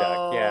your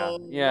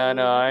Psyduck. Yeah. I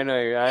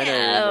know. Not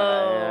at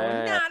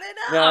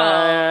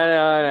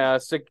all. No.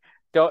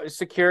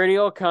 Security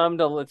will come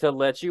to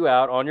let you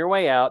out. On your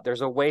way out,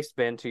 there's a waste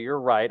bin to your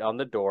right on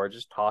the door.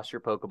 Just toss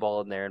your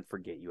Pokeball in there and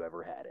forget you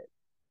ever had it.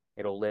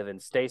 It'll live in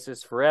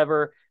stasis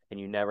forever, and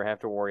you never have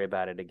to worry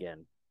about it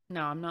again.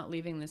 No, I'm not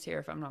leaving this here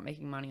if I'm not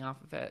making money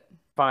off of it.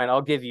 Fine,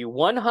 I'll give you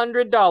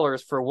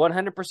 $100 for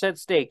 100%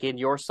 stake in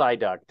your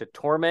Psyduck to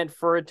torment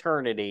for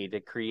eternity to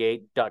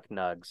create duck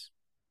nugs.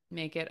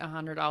 Make it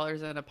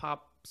 $100 in a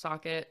pop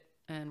socket,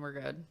 and we're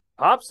good.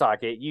 Pop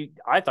socket?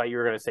 I thought you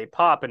were going to say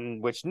pop, in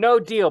which no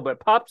deal, but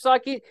pop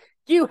socket,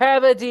 you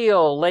have a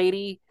deal,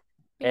 lady.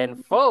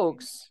 And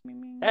folks,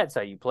 that's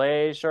how you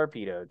play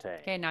Sharpedo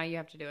Tank. Okay, now you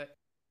have to do it.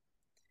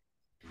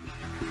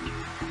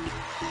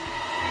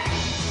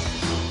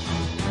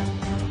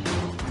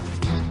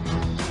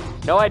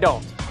 No, I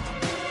don't.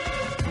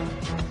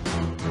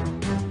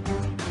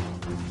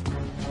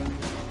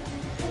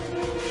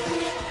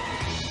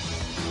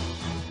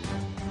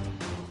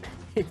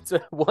 It's a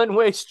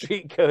one-way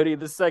street, Cody.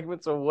 The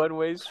segment's a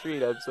one-way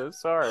street. I'm so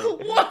sorry.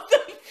 What the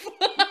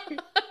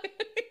fuck?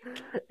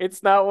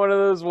 It's not one of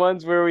those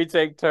ones where we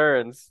take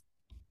turns.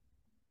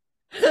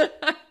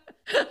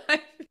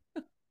 I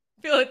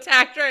feel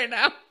attacked right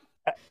now.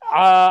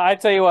 I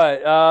tell you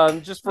what,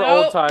 just for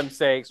old time's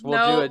sakes,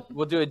 Nope.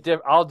 we'll do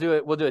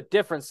a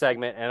different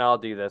segment, and I'll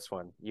do this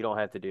one. You don't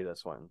have to do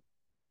this one.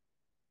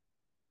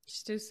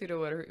 Just do pseudo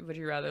would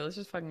you rather? Let's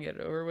just fucking get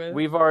it over with.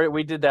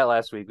 We did that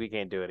last week. We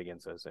can't do it again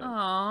so soon.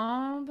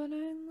 Aww, but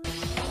I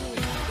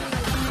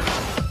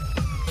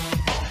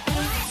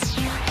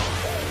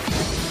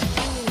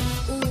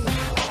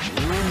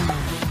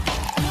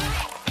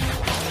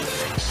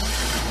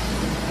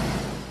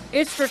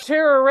It's for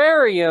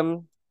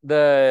Terrarium,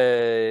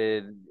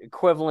 the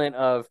equivalent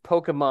of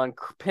Pokemon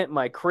Pimp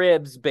My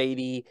Cribs,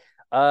 baby.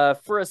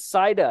 For a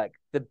Psyduck,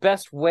 the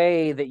best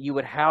way that you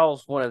would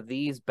house one of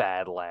these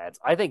bad lads,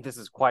 I think this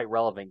is quite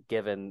relevant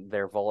given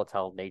their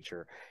volatile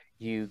nature.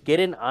 You get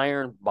an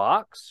iron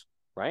box,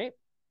 right?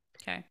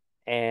 Okay.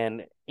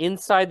 And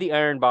inside the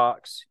iron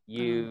box,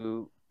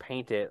 you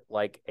paint it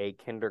like a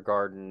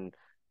kindergarten,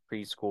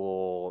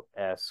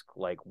 preschool-esque,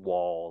 like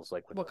walls,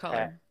 like with What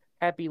color?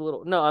 happy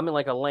little. No, I mean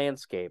like a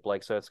landscape,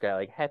 like so it's got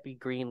like happy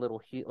green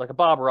little like a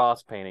Bob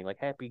Ross painting, like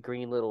happy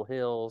green little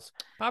hills.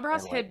 Bob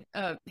Ross and,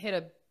 hit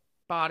a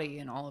body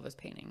in all of his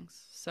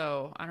paintings,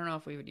 so I don't know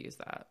if we would use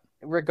that.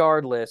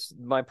 Regardless,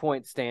 my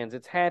point stands.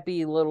 It's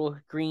happy little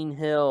green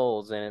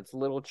hills and it's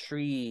little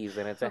trees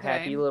and it's a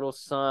happy little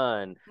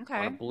sun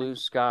on a blue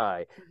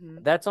sky.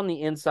 That's on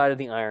the inside of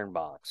the iron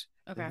box.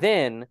 Okay.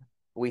 Then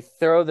we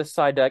throw the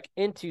Psyduck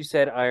into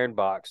said iron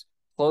box,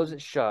 close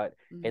it shut,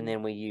 and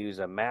then we use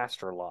a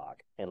master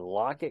lock and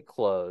lock it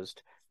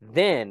closed.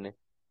 Then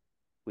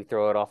we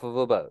throw it off of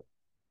a boat.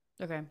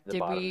 Okay.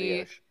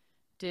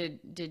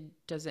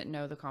 Does it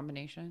know the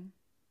combination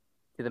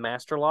to the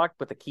master lock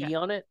with a key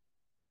on it?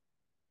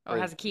 Oh, it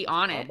has a key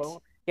on it.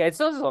 Yeah, it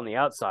says it's on the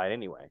outside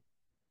anyway.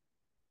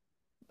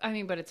 I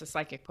mean, but it's a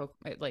psychic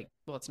Pokemon.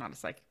 Well, it's not a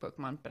psychic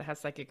Pokemon, but it has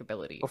psychic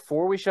ability.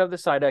 Before we shove the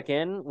Psyduck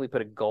in, we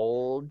put a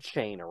gold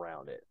chain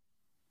around it.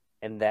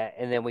 And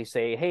then we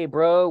say, hey,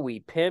 bro,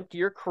 we pimped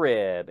your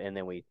crib. And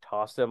then we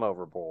toss them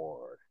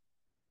overboard.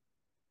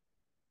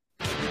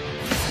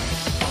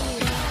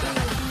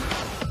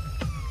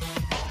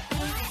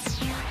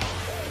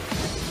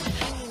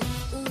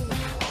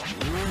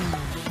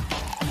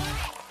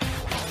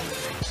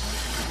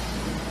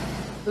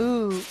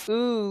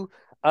 Ooh.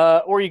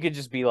 Or you could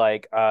just be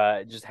like,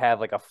 just have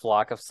like a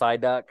flock of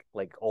Psyduck,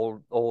 like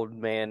old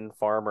man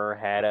farmer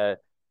had a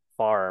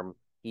farm,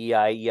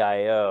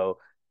 E-I-E-I-O,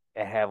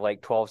 and have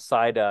like 12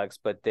 Psyducks,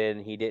 but then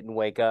he didn't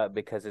wake up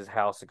because his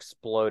house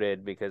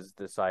exploded because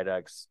the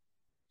Psyducks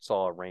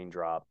saw a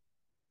raindrop.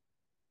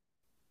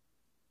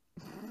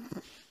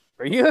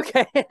 Are you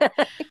okay?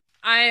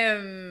 I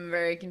am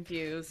very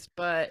confused,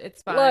 but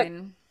it's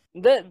fine.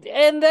 Look,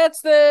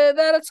 that's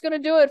gonna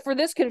do it for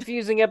this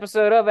confusing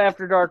episode of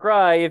After Dark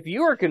Rye. If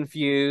you are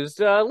confused,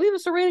 leave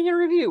us a rating and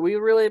review. We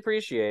really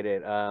appreciate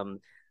it.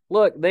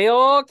 Look, they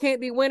all can't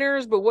be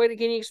winners, but what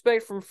can you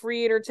expect from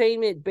free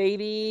entertainment,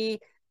 baby?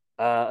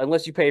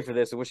 Unless you pay for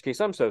this, in which case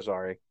I'm so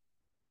sorry.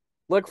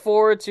 Look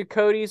forward to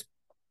Cody's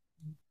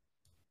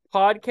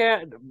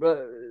podcast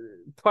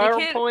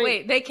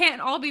PowerPoint. They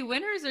can't all be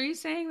winners? Are you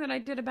saying that I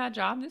did a bad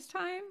job this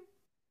time?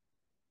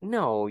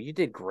 No, you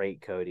did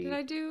great, Cody. Did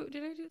I do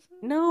something?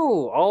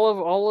 No,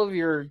 all of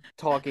your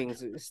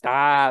talkings.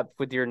 Stop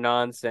with your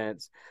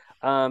nonsense.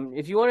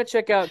 If you want to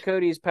check out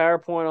Cody's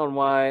PowerPoint on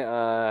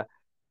why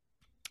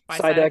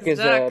Psyduck is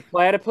a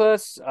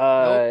platypus,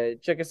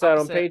 check us out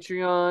on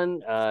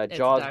Patreon.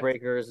 Jaws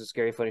Breakers, the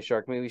Scary Funny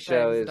Shark Movie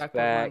Show is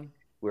back.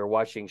 We're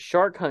watching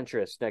Shark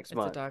Huntress next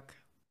month.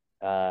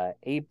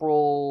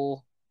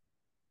 April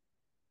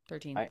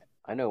 13th.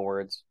 I know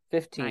words.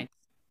 15th.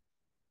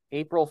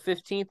 April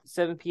 15th,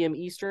 7 p.m.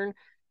 Eastern.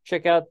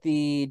 Check out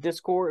the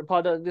Discord,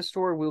 Pod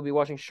Discord. We'll be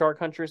watching Shark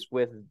Huntress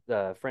with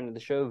a friend of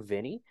the show,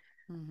 Vinny.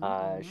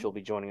 She'll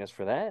be joining us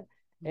for that.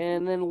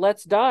 And then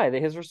Let's Die, the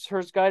His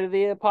Guide to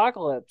the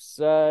Apocalypse,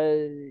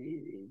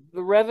 the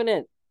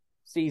Revenant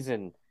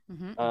season,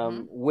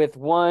 with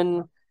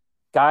one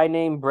guy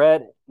named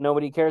Brett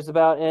nobody cares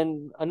about,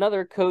 and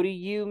another Cody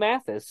U.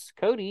 Mathis.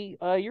 Cody,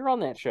 you're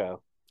on that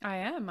show. I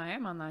am. I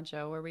am on that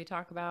show where we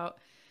talk about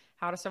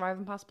how to survive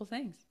impossible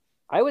things.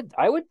 I would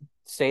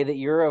say that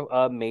you're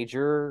a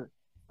major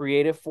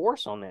creative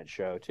force on that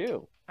show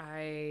too.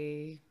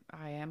 I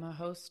am a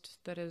host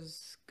that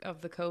is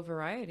of the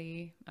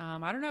co-variety.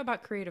 I don't know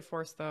about creative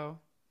force though.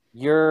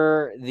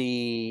 You're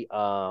the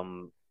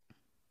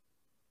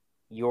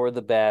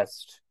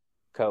best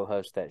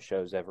co-host that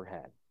show's ever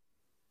had.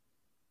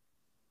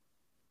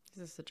 Is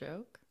this a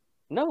joke?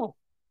 No,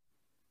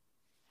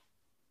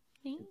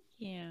 Thank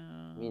you.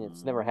 I mean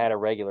it's never had a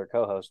regular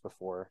co-host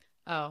before.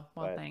 Oh,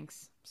 well, But,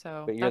 thanks.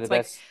 So but you're the that's like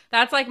best.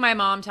 that's like my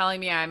mom telling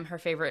me I'm her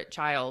favorite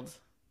child.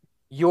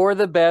 You're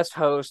the best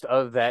host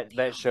of that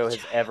The show only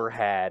has child. ever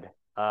had.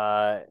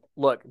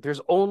 Look, there's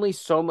only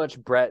so much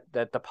Brett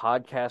that the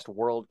podcast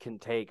world can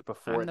take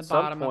before I'm the at some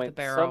bottom of the point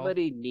barrel.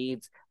 somebody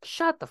needs.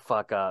 Shut the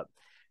fuck up.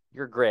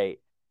 You're great.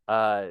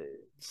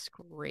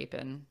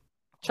 Scraping.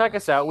 Check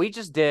us out. We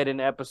just did an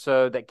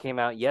episode that came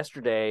out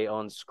yesterday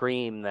on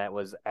Scream that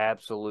was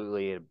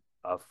absolutely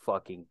a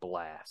fucking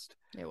blast.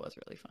 It was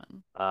really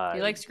fun. Uh, Do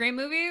you like Scream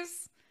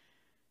movies?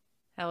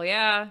 Hell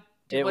yeah.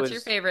 It What's your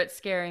was- favorite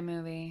scary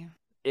movie?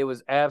 it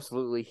was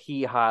absolutely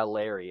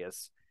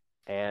hilarious.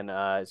 And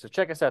so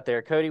check us out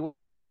there, Cody.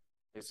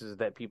 This is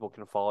that people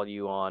can follow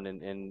you on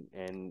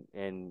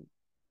and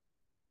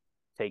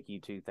take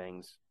you to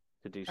things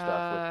to do stuff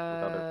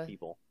with other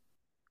people.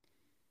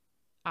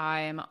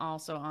 I am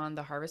also on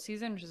The Harvest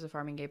Season, which is a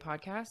farming game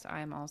podcast. I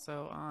am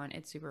also on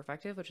It's Super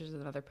Effective, which is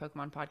another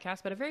Pokemon podcast,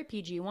 but a very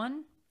PG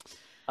one.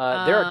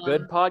 They're a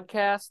good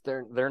podcast.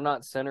 They're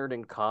not centered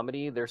in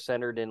comedy. They're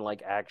centered in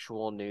like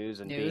actual news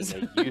and being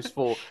a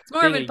useful. It's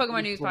more of a being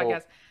Pokemon news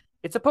podcast.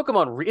 It's a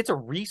Pokemon. It's a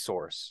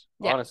resource,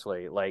 Yeah.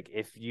 honestly. Like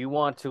if you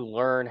want to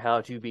learn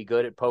how to be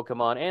good at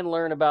Pokemon and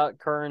learn about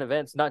current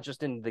events, not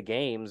just in the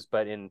games,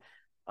 but in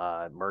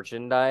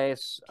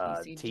merchandise,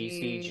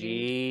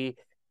 TCG,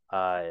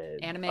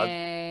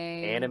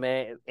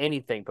 anime,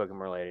 anything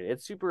Pokemon related.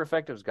 It's Super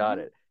Effective's got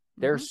it.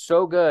 They're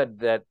so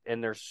good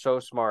and they're so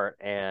smart,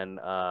 and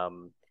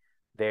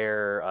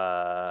they're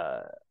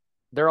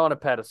on a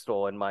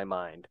pedestal in my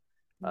mind.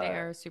 They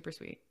are super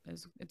sweet.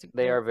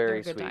 They are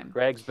very a good sweet. time.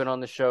 Greg's been on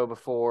the show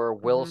before.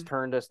 Will's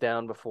turned us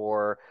down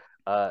before.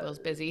 Will's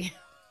busy.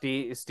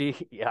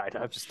 Steve, yeah,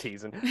 I'm just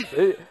teasing.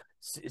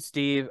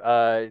 Steve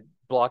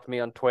blocked me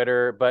on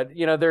Twitter, but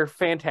they're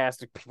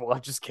fantastic people.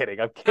 I'm just kidding.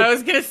 I'm kidding. I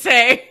was gonna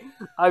say.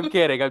 I'm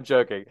kidding. I'm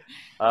joking.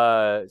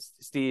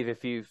 Steve,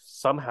 if you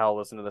somehow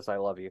listen to this, I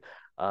love you,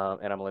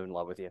 and I'm living in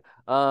love with you.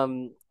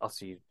 I'll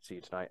see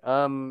you tonight.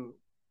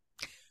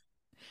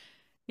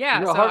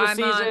 Yeah, so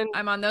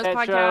I'm on those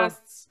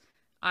podcasts. Show.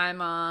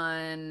 I'm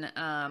on.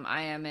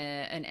 I am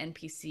an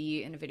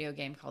NPC in a video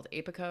game called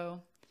Apico.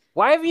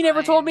 Why have you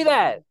never told me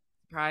that?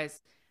 Surprise.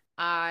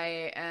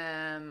 I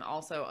am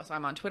also, so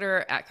I'm on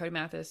Twitter at Codey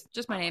Mathis,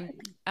 just my name.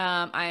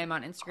 I am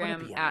on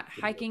Instagram at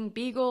Hiking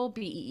Beagle,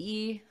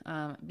 Beagle,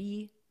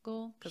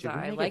 because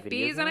I like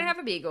bees and I have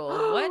a beagle.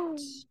 What?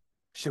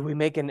 Should we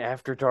make an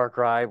After Dark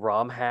Ride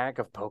ROM hack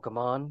of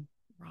Pokemon?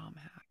 ROM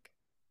hack.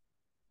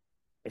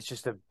 It's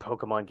just a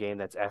Pokemon game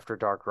that's After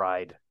Dark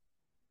Ride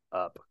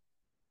up.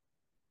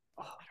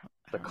 Oh, I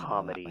don't know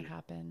what would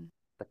happen.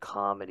 The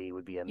comedy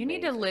would be amazing. You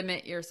need to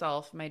limit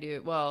yourself, my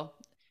dude. Well,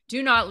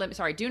 do not limit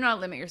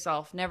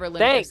yourself. Never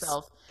limit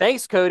yourself.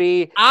 Thanks,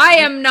 Cody. I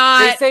am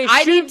not. They say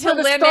I shoot need for to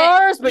the limit.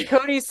 stars, but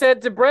Cody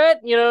said to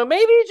Brett,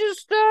 maybe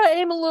just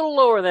aim a little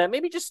lower than that.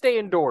 Maybe just stay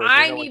indoors.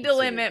 I need to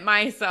limit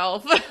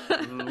myself.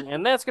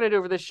 And that's going to do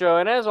it for this show.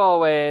 And as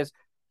always,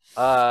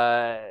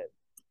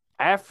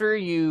 after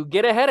you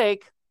get a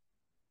headache,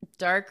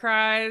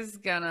 Darkrai's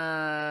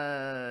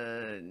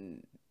gonna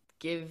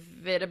give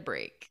it a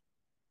break.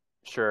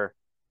 Sure.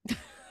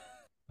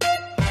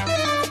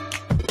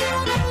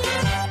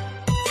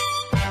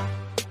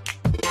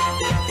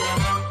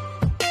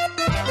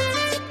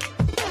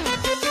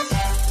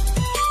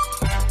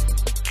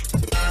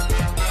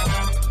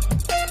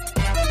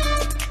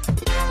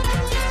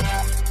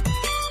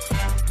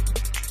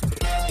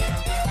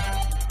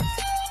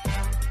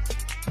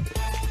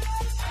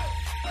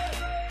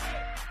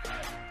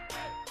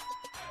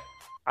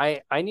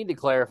 I need to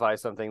clarify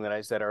something that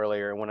I said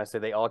earlier when I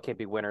said they all can't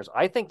be winners.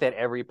 I think that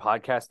every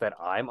podcast that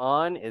I'm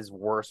on is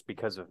worse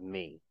because of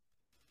me.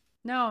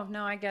 No,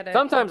 I get it.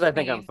 Sometimes I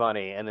think I'm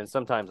funny, and then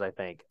sometimes I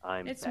think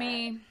I'm It's bad.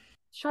 me.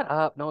 Shut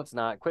up. No, it's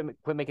not. Quit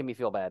making me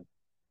feel bad.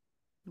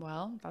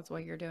 Well, that's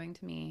what you're doing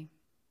to me.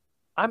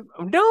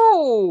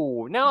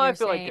 Now I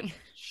feel saying... like a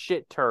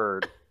shit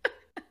turd.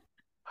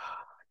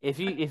 If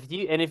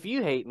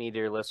you hate me,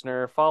 dear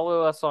listener,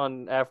 follow us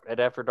at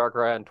After Dark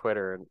Ride on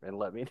Twitter and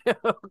let me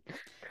know.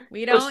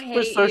 We don't hate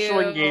for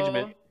social you.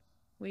 engagement.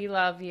 We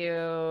love you.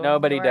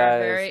 Nobody does.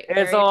 Very, It's very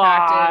a attractive.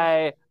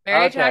 lie. Very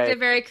Okay. attractive,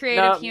 very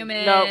creative No,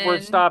 human. no,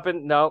 we're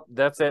stopping. No,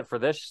 that's it for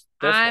this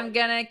I'm one.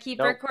 gonna keep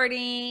Nope.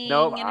 recording.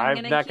 Nope, And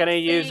I'm not keep gonna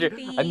use your.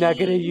 saying I'm not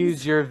gonna use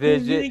things. your I'm gonna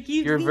vision,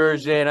 keep your saying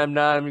version. I'm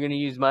not. I'm gonna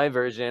use my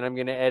version. I'm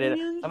gonna I edit.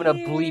 don't I'm gonna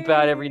bleep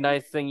out every care.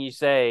 nice thing you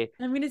say.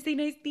 I'm gonna say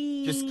nice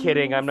Just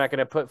kidding. I'm things. not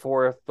gonna put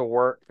forth the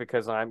work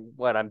because I'm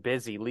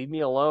busy. Leave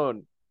me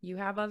alone. You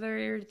have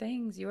other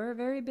things. You are a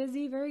very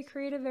busy, very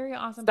creative, very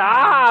awesome person.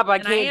 Stop! I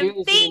And I can't do am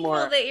this thankful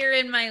anymore. that you're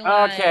in my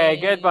life. Okay,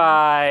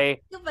 goodbye.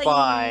 Goodbye.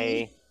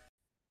 Bye.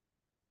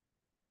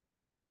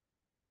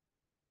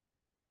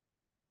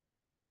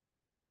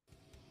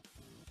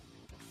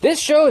 This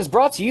show is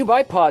brought to you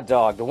by Pod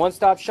Dog, the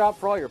one-stop shop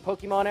for all your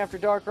Pokemon After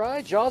Dark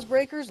ride, Jaws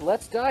Breakers,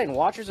 Let's Die, and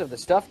Watchers of the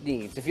Stuffed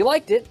needs. If you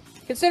liked it,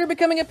 consider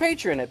becoming a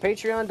patron at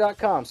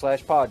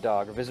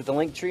patreon.com/poddog or visit the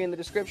link tree in the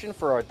description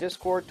for our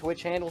Discord,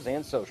 Twitch handles,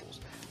 and socials.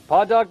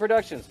 Pod Dog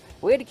Productions.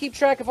 We had to keep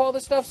track of all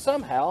this stuff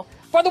somehow.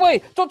 By the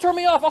way, don't turn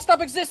me off. I'll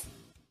stop existing.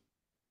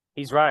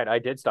 He's right. I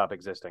did stop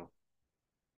existing.